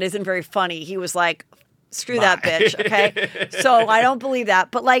joke that isn't very funny, he was like, screw that bitch, okay? So I don't believe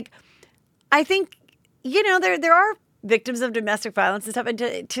that. But like, I think, there are victims of domestic violence and stuff, and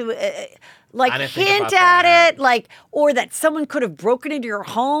to hint at it, like, or that someone could have broken into your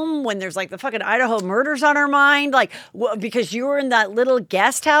home when there's like the fucking Idaho murders on our mind, like because you were in that little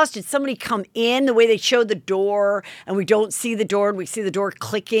guest house. Did somebody come in the way they showed the door, and we don't see the door, and we see the door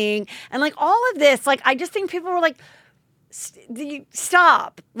clicking, and like all of this, like I just think people were like,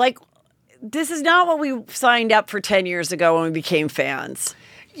 stop, like this is not what we signed up for 10 years ago when we became fans.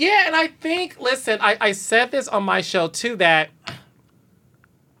 Yeah, and I think, listen, I said this on my show, too, that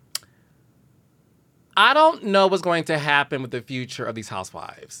I don't know what's going to happen with the future of these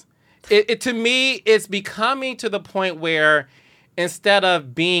housewives. To me, it's becoming to the point where instead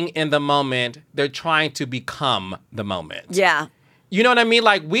of being in the moment, they're trying to become the moment. Yeah. You know what I mean?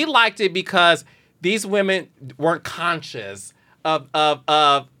 Like, we liked it because these women weren't conscious of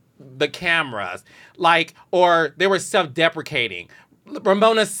the cameras, like, or they were self-deprecating.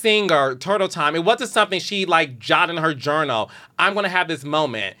 Ramona Singer, Turtle Time, it wasn't something she like jotted in her journal. I'm going to have this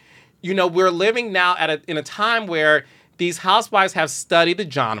moment. We're living now in a time where these housewives have studied the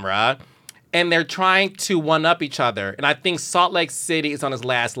genre and they're trying to one-up each other. And I think Salt Lake City is on its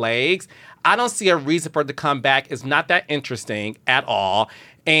last legs. I don't see a reason for it to come back. It's not that interesting at all.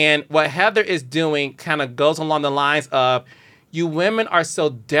 And what Heather is doing kind of goes along the lines of, you women are so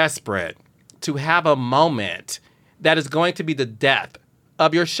desperate to have a moment that is going to be the death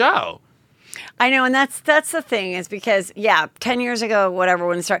of your show. I know, and that's the thing is because 10 years ago, whatever,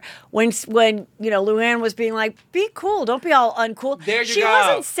 when it 10 years ago, whatever, when Luann was being like, be cool, don't be all uncool. There you she go.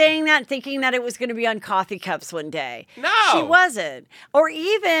 wasn't saying that thinking that it was going to be on coffee cups one day. No, she wasn't. Or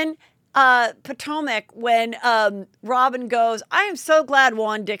even Potomac when Robin goes, I am so glad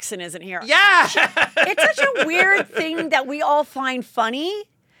Juan Dixon isn't here. Yeah, it's such a weird thing that we all find funny.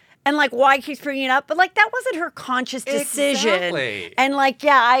 And, why he keeps bringing it up. But, that wasn't her conscious decision. Exactly. And,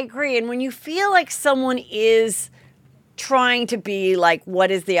 I agree. And when you feel like someone is trying to be,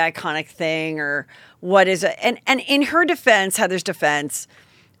 what is the iconic thing or what is it? And in her defense, Heather's defense,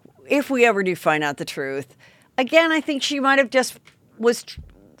 if we ever do find out the truth, again, I think she might have just was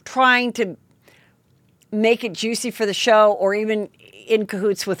trying to make it juicy for the show or even in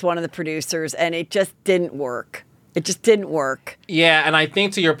cahoots with one of the producers. And it just didn't work. It just didn't work. Yeah, and I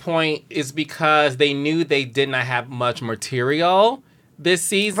think to your point is because they knew they did not have much material this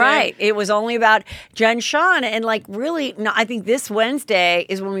season. Right. It was only about Jen Shaw. And really, no, I think this Wednesday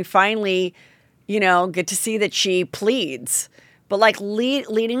is when we finally, get to see that she pleads. But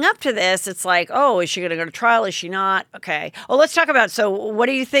leading up to this, it's is she going to go to trial? Is she not? Okay. Oh, let's talk about, so what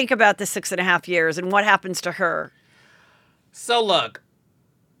do you think about the 6.5 years and what happens to her? So look,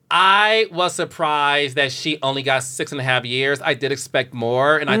 I was surprised that she only got 6.5 years. I did expect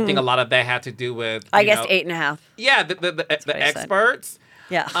more, and I think a lot of that had to do with I guess 8.5. Yeah, the experts.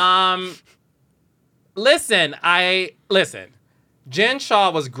 Said. Yeah. Listen. Jen Shaw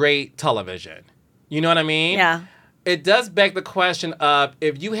was great television. You know what I mean? Yeah. It does beg the question of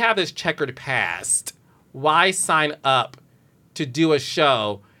if you have this checkered past, why sign up to do a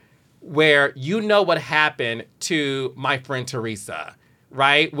show where you know what happened to my friend Teresa?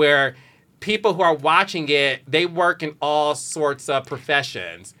 Right? Where people who are watching it, they work in all sorts of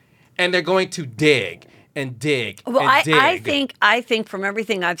professions and they're going to dig and dig and dig. I think from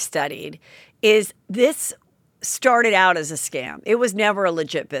everything I've studied is this started out as a scam. It was never a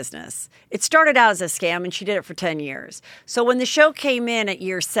legit business. It started out as a scam and she did it for 10 years. So when the show came in at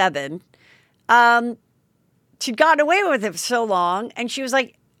year 7, she'd gotten away with it for so long and she was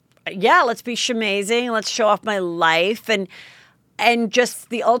like, yeah, let's be shamazing. Let's show off my life. And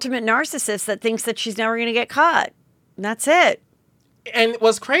just the ultimate narcissist that thinks that she's never going to get caught. And that's it. And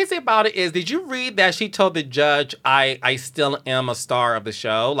what's crazy about it is, did you read that she told the judge, I still am a star of the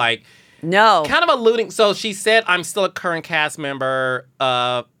show? No. Kind of alluding. So she said, I'm still a current cast member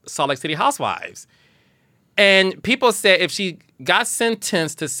of Salt Lake City Housewives. And people said if she got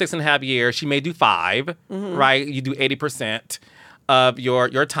sentenced to 6.5 years, she may do 5, right? You do 80% of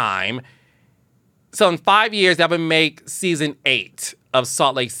your time. So in 5 years, that would make season 8 of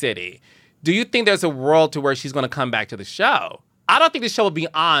Salt Lake City. Do you think there's a world to where she's going to come back to the show? I don't think the show will be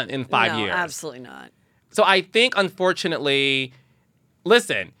on in 5 years. No, absolutely not. So I think, unfortunately,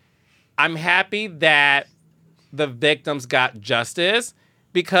 listen, I'm happy that the victims got justice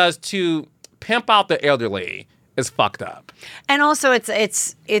because to pimp out the elderly is fucked up. And also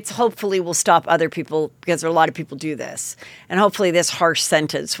it's hopefully will stop other people because a lot of people do this. And hopefully this harsh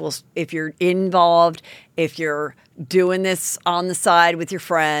sentence will, if you're involved, if you're doing this on the side with your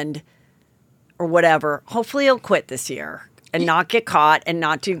friend or whatever, hopefully you'll quit this year and not get caught and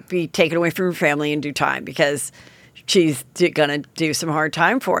not to be taken away from your family in due time because she's going to do some hard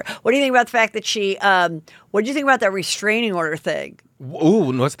time for it. What do you think about the fact that she, what do you think about that restraining order thing?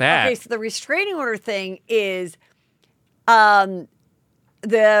 Ooh, what's that? Okay, so the restraining order thing is the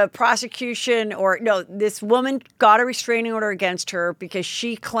prosecution this woman got a restraining order against her because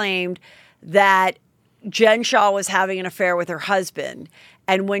she claimed that Jen Shaw was having an affair with her husband.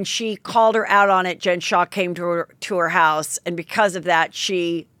 And when she called her out on it, Jen Shaw came to her house. And because of that,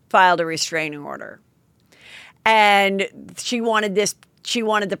 she filed a restraining order. And she wanted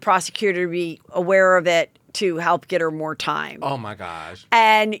the prosecutor to be aware of it to help get her more time. Oh my gosh.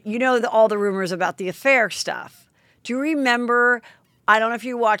 And all the rumors about the affair stuff. Do you remember? I don't know if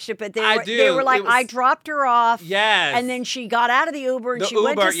you watched it, but they were like, I dropped her off. Yes. And then she got out of the Uber and she Uber,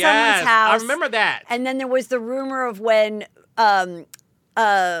 went to someone's house. I remember that. And then there was the rumor of when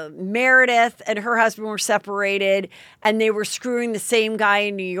Meredith and her husband were separated and they were screwing the same guy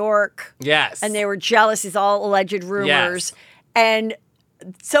in New York. Yes. And they were jealous. These all alleged rumors. Yes. And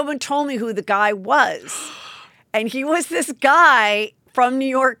someone told me who the guy was. And he was this guy from New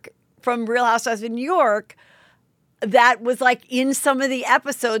York, from Real Housewives of New York, that was in some of the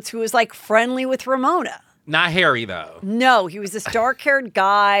episodes who was friendly with Ramona. Not Harry, though. No, he was this dark-haired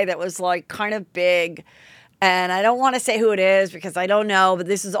guy that was kind of big. And I don't want to say who it is because I don't know, but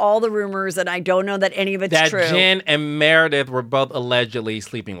this is all the rumors and I don't know that any of it's true. That Jen and Meredith were both allegedly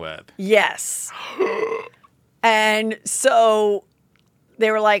sleeping with. Yes. And so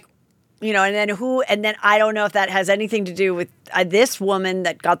they were like, and then I don't know if that has anything to do with this woman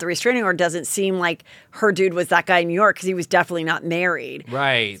that got the restraining order. Doesn't seem like her dude was that guy in New York because he was definitely not married.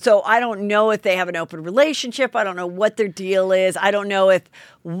 Right. So I don't know if they have an open relationship. I don't know what their deal is. I don't know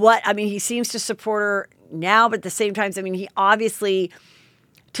he seems to support her now, but at the same time, he obviously,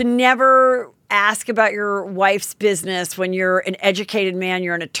 to never ask about your wife's business when you're an educated man,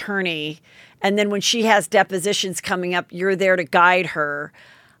 you're an attorney, and then when she has depositions coming up, you're there to guide her.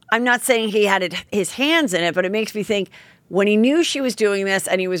 I'm not saying he had his hands in it, but it makes me think when he knew she was doing this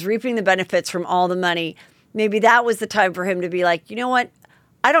and he was reaping the benefits from all the money, maybe that was the time for him to be like, you know what?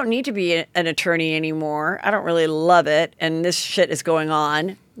 I don't need to be an attorney anymore. I don't really love it. And this shit is going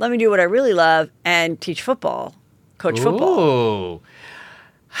on. Let me do what I really love and teach football, coach football. Ooh.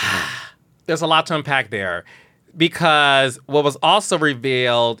 There's a lot to unpack there because what was also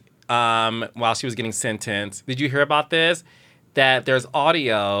revealed while she was getting sentenced, did you hear about this? That there's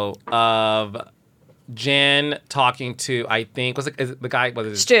audio of Jen talking to, I think, is it the guy?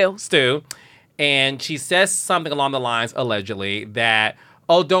 Was it Stu. And she says something along the lines, allegedly, that,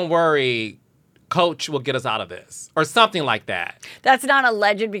 oh, don't worry, Coach will get us out of this. Or something like that. That's not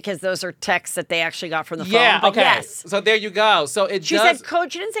alleged because those are texts that they actually got from the phone. Yeah, okay. Yes. So there you go. So she said,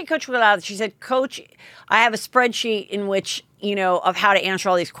 Coach, she didn't say Coach will get out of this. She said, Coach, I have a spreadsheet in which, of how to answer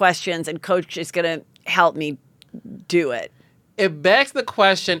all these questions, and Coach is going to help me do it. It begs the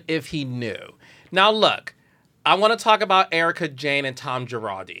question if he knew. Now, look, I want to talk about Erica Jane and Tom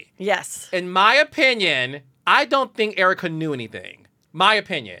Girardi. Yes. In my opinion, I don't think Erica knew anything. My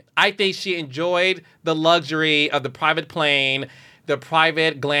opinion. I think she enjoyed the luxury of the private plane, the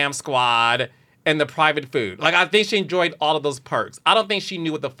private glam squad, and the private food. Like, I think she enjoyed all of those perks. I don't think she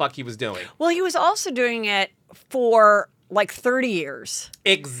knew what the fuck he was doing. Well, he was also doing it for like 30 years.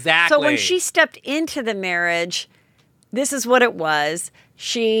 Exactly. So when she stepped into the marriage, this is what it was.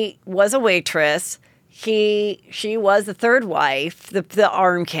 She was a waitress. She was the third wife, the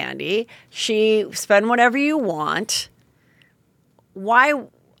arm candy. She spend whatever you want. Why?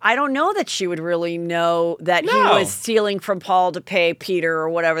 I don't know that she would really know that he was stealing from Paul to pay Peter or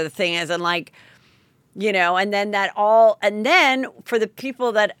whatever the thing is. And and then for the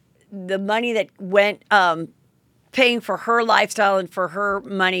people that the money that went paying for her lifestyle and for her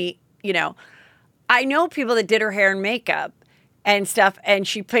money, I know people that did her hair and makeup and stuff, and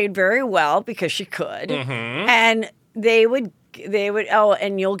she paid very well because she could. Mm-hmm. And they would,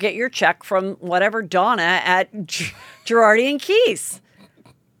 and you'll get your check from whatever Donna at Girardi and Keese.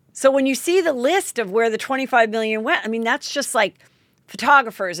 So when you see the list of where the $25 million went, that's just like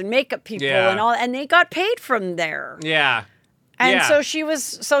photographers and makeup people and all, and they got paid from there. Yeah. And so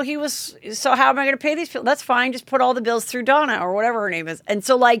so how am I going to pay these people? That's fine. Just put all the bills through Donna or whatever her name is. And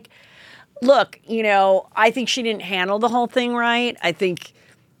so look, I think she didn't handle the whole thing right. I think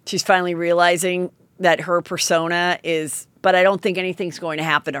she's finally realizing that her persona is, but I don't think anything's going to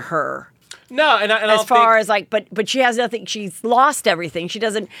happen to her. No, and as far as but she has nothing. She's lost everything. She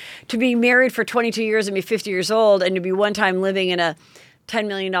doesn't, to be married for 22 years and be 50 years old and to be one time living in a $10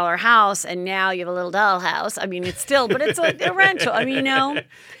 million house and now you have a little dollhouse. It's still, but it's a rental. It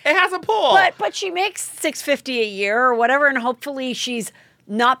has a pool. But she makes $650 a year or whatever, and hopefully she's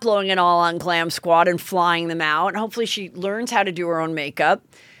not blowing it all on Glam Squad and flying them out. And hopefully she learns how to do her own makeup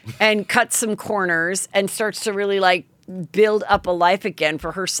and cuts some corners and starts to really build up a life again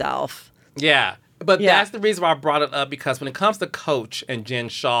for herself. Yeah. But that's the reason why I brought it up, because when it comes to Coach and Jen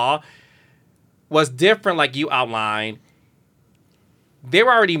Shaw, what's different, like you outlined, they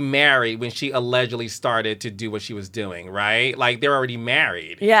were already married when she allegedly started to do what she was doing, right? Like, they're already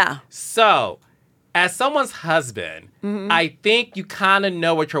married. Yeah. So, as someone's husband, I think you kind of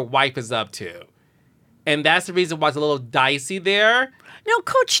know what your wife is up to. And that's the reason why it's a little dicey there. No,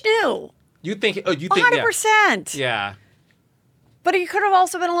 Coach knew. You think... 100%. Yeah. But he could have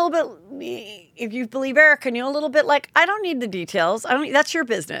also been a little bit, if you believe Erica knew, a little bit I don't need the details. That's your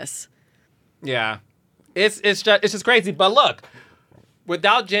business. Yeah. It's just crazy. But look,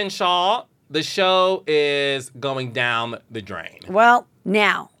 without Jen Shaw, the show is going down the drain. Well,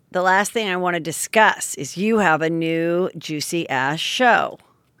 now, the last thing I want to discuss is you have a new juicy-ass show.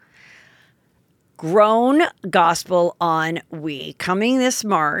 Grown Gospel on We, coming this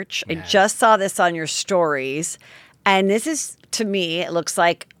March. Yes. I just saw this on your stories. And this is, to me, it looks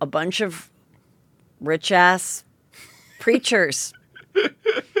like a bunch of rich-ass preachers.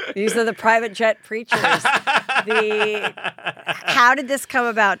 These are the private jet preachers. How did this come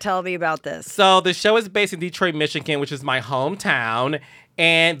about? Tell me about this. So the show is based in Detroit, Michigan, which is my hometown.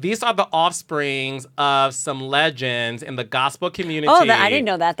 And these are the offsprings of some legends in the gospel community. Oh, I didn't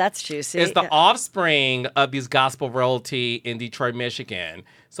know that. That's juicy. It's the offspring of these gospel royalty in Detroit, Michigan.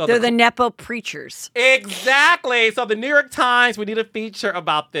 So they're the Nepo preachers. Exactly. So the New York Times, we need a feature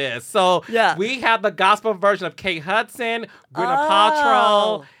about this. So we have the gospel version of Kate Hudson, Gwyneth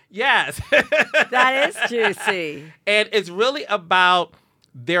Paltrow. Yes. That is juicy. And it's really about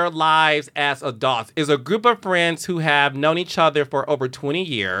their lives as adults. It's a group of friends who have known each other for over 20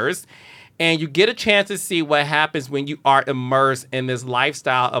 years. And you get a chance to see what happens when you are immersed in this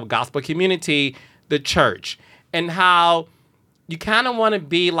lifestyle of gospel community, the church, and how you kind of want to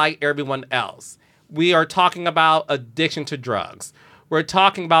be like everyone else. We are talking about addiction to drugs. We're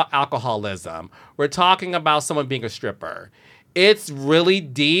talking about alcoholism. We're talking about someone being a stripper. It's really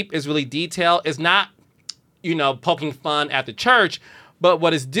deep. It's really detailed. It's not, poking fun at the church. But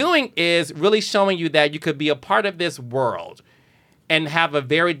what it's doing is really showing you that you could be a part of this world and have a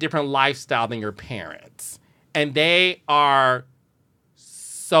very different lifestyle than your parents. And they are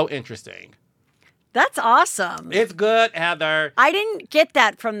so interesting. That's awesome. It's good, Heather. I didn't get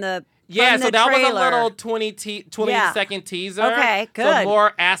that from the so that trailer. was a little 20-second teaser. Okay, good. So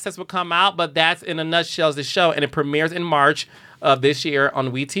more assets will come out, but that's in a nutshell is the show. And it premieres in March of this year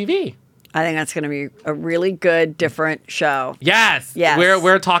on WeTV. I think that's going to be a really good, different show. Yes.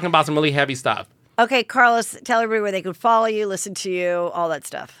 We're talking about some really heavy stuff. Okay, Carlos, tell everybody where they can follow you, listen to you, all that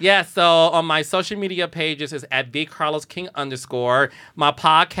stuff. Yeah, so on my social media pages is at @VCarlosKing_. My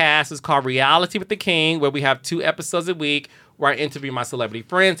podcast is called Reality with the King, where we have 2 episodes a week where I interview my celebrity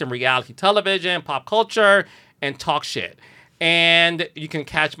friends in reality television, pop culture, and talk shit. And you can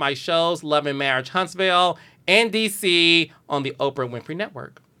catch my shows, Love and Marriage Huntsville and DC, on the Oprah Winfrey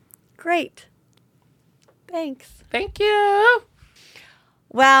Network. Great. Thanks. Thank you.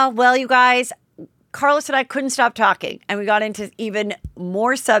 Well, you guys, Carlos and I couldn't stop talking, and we got into even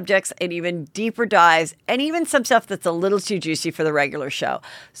more subjects and even deeper dives, and even some stuff that's a little too juicy for the regular show.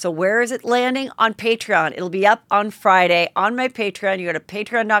 So where is it landing? On Patreon. It'll be up on Friday on my Patreon. You go to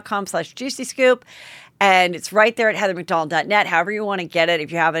patreon.com/juicyscoop, and it's right there at heathermcdonald.net, however you want to get it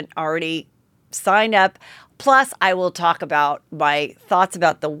if you haven't already signed up. Plus, I will talk about my thoughts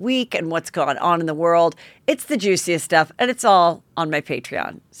about the week and what's going on in the world. It's the juiciest stuff, and it's all on my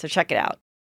Patreon. So check it out.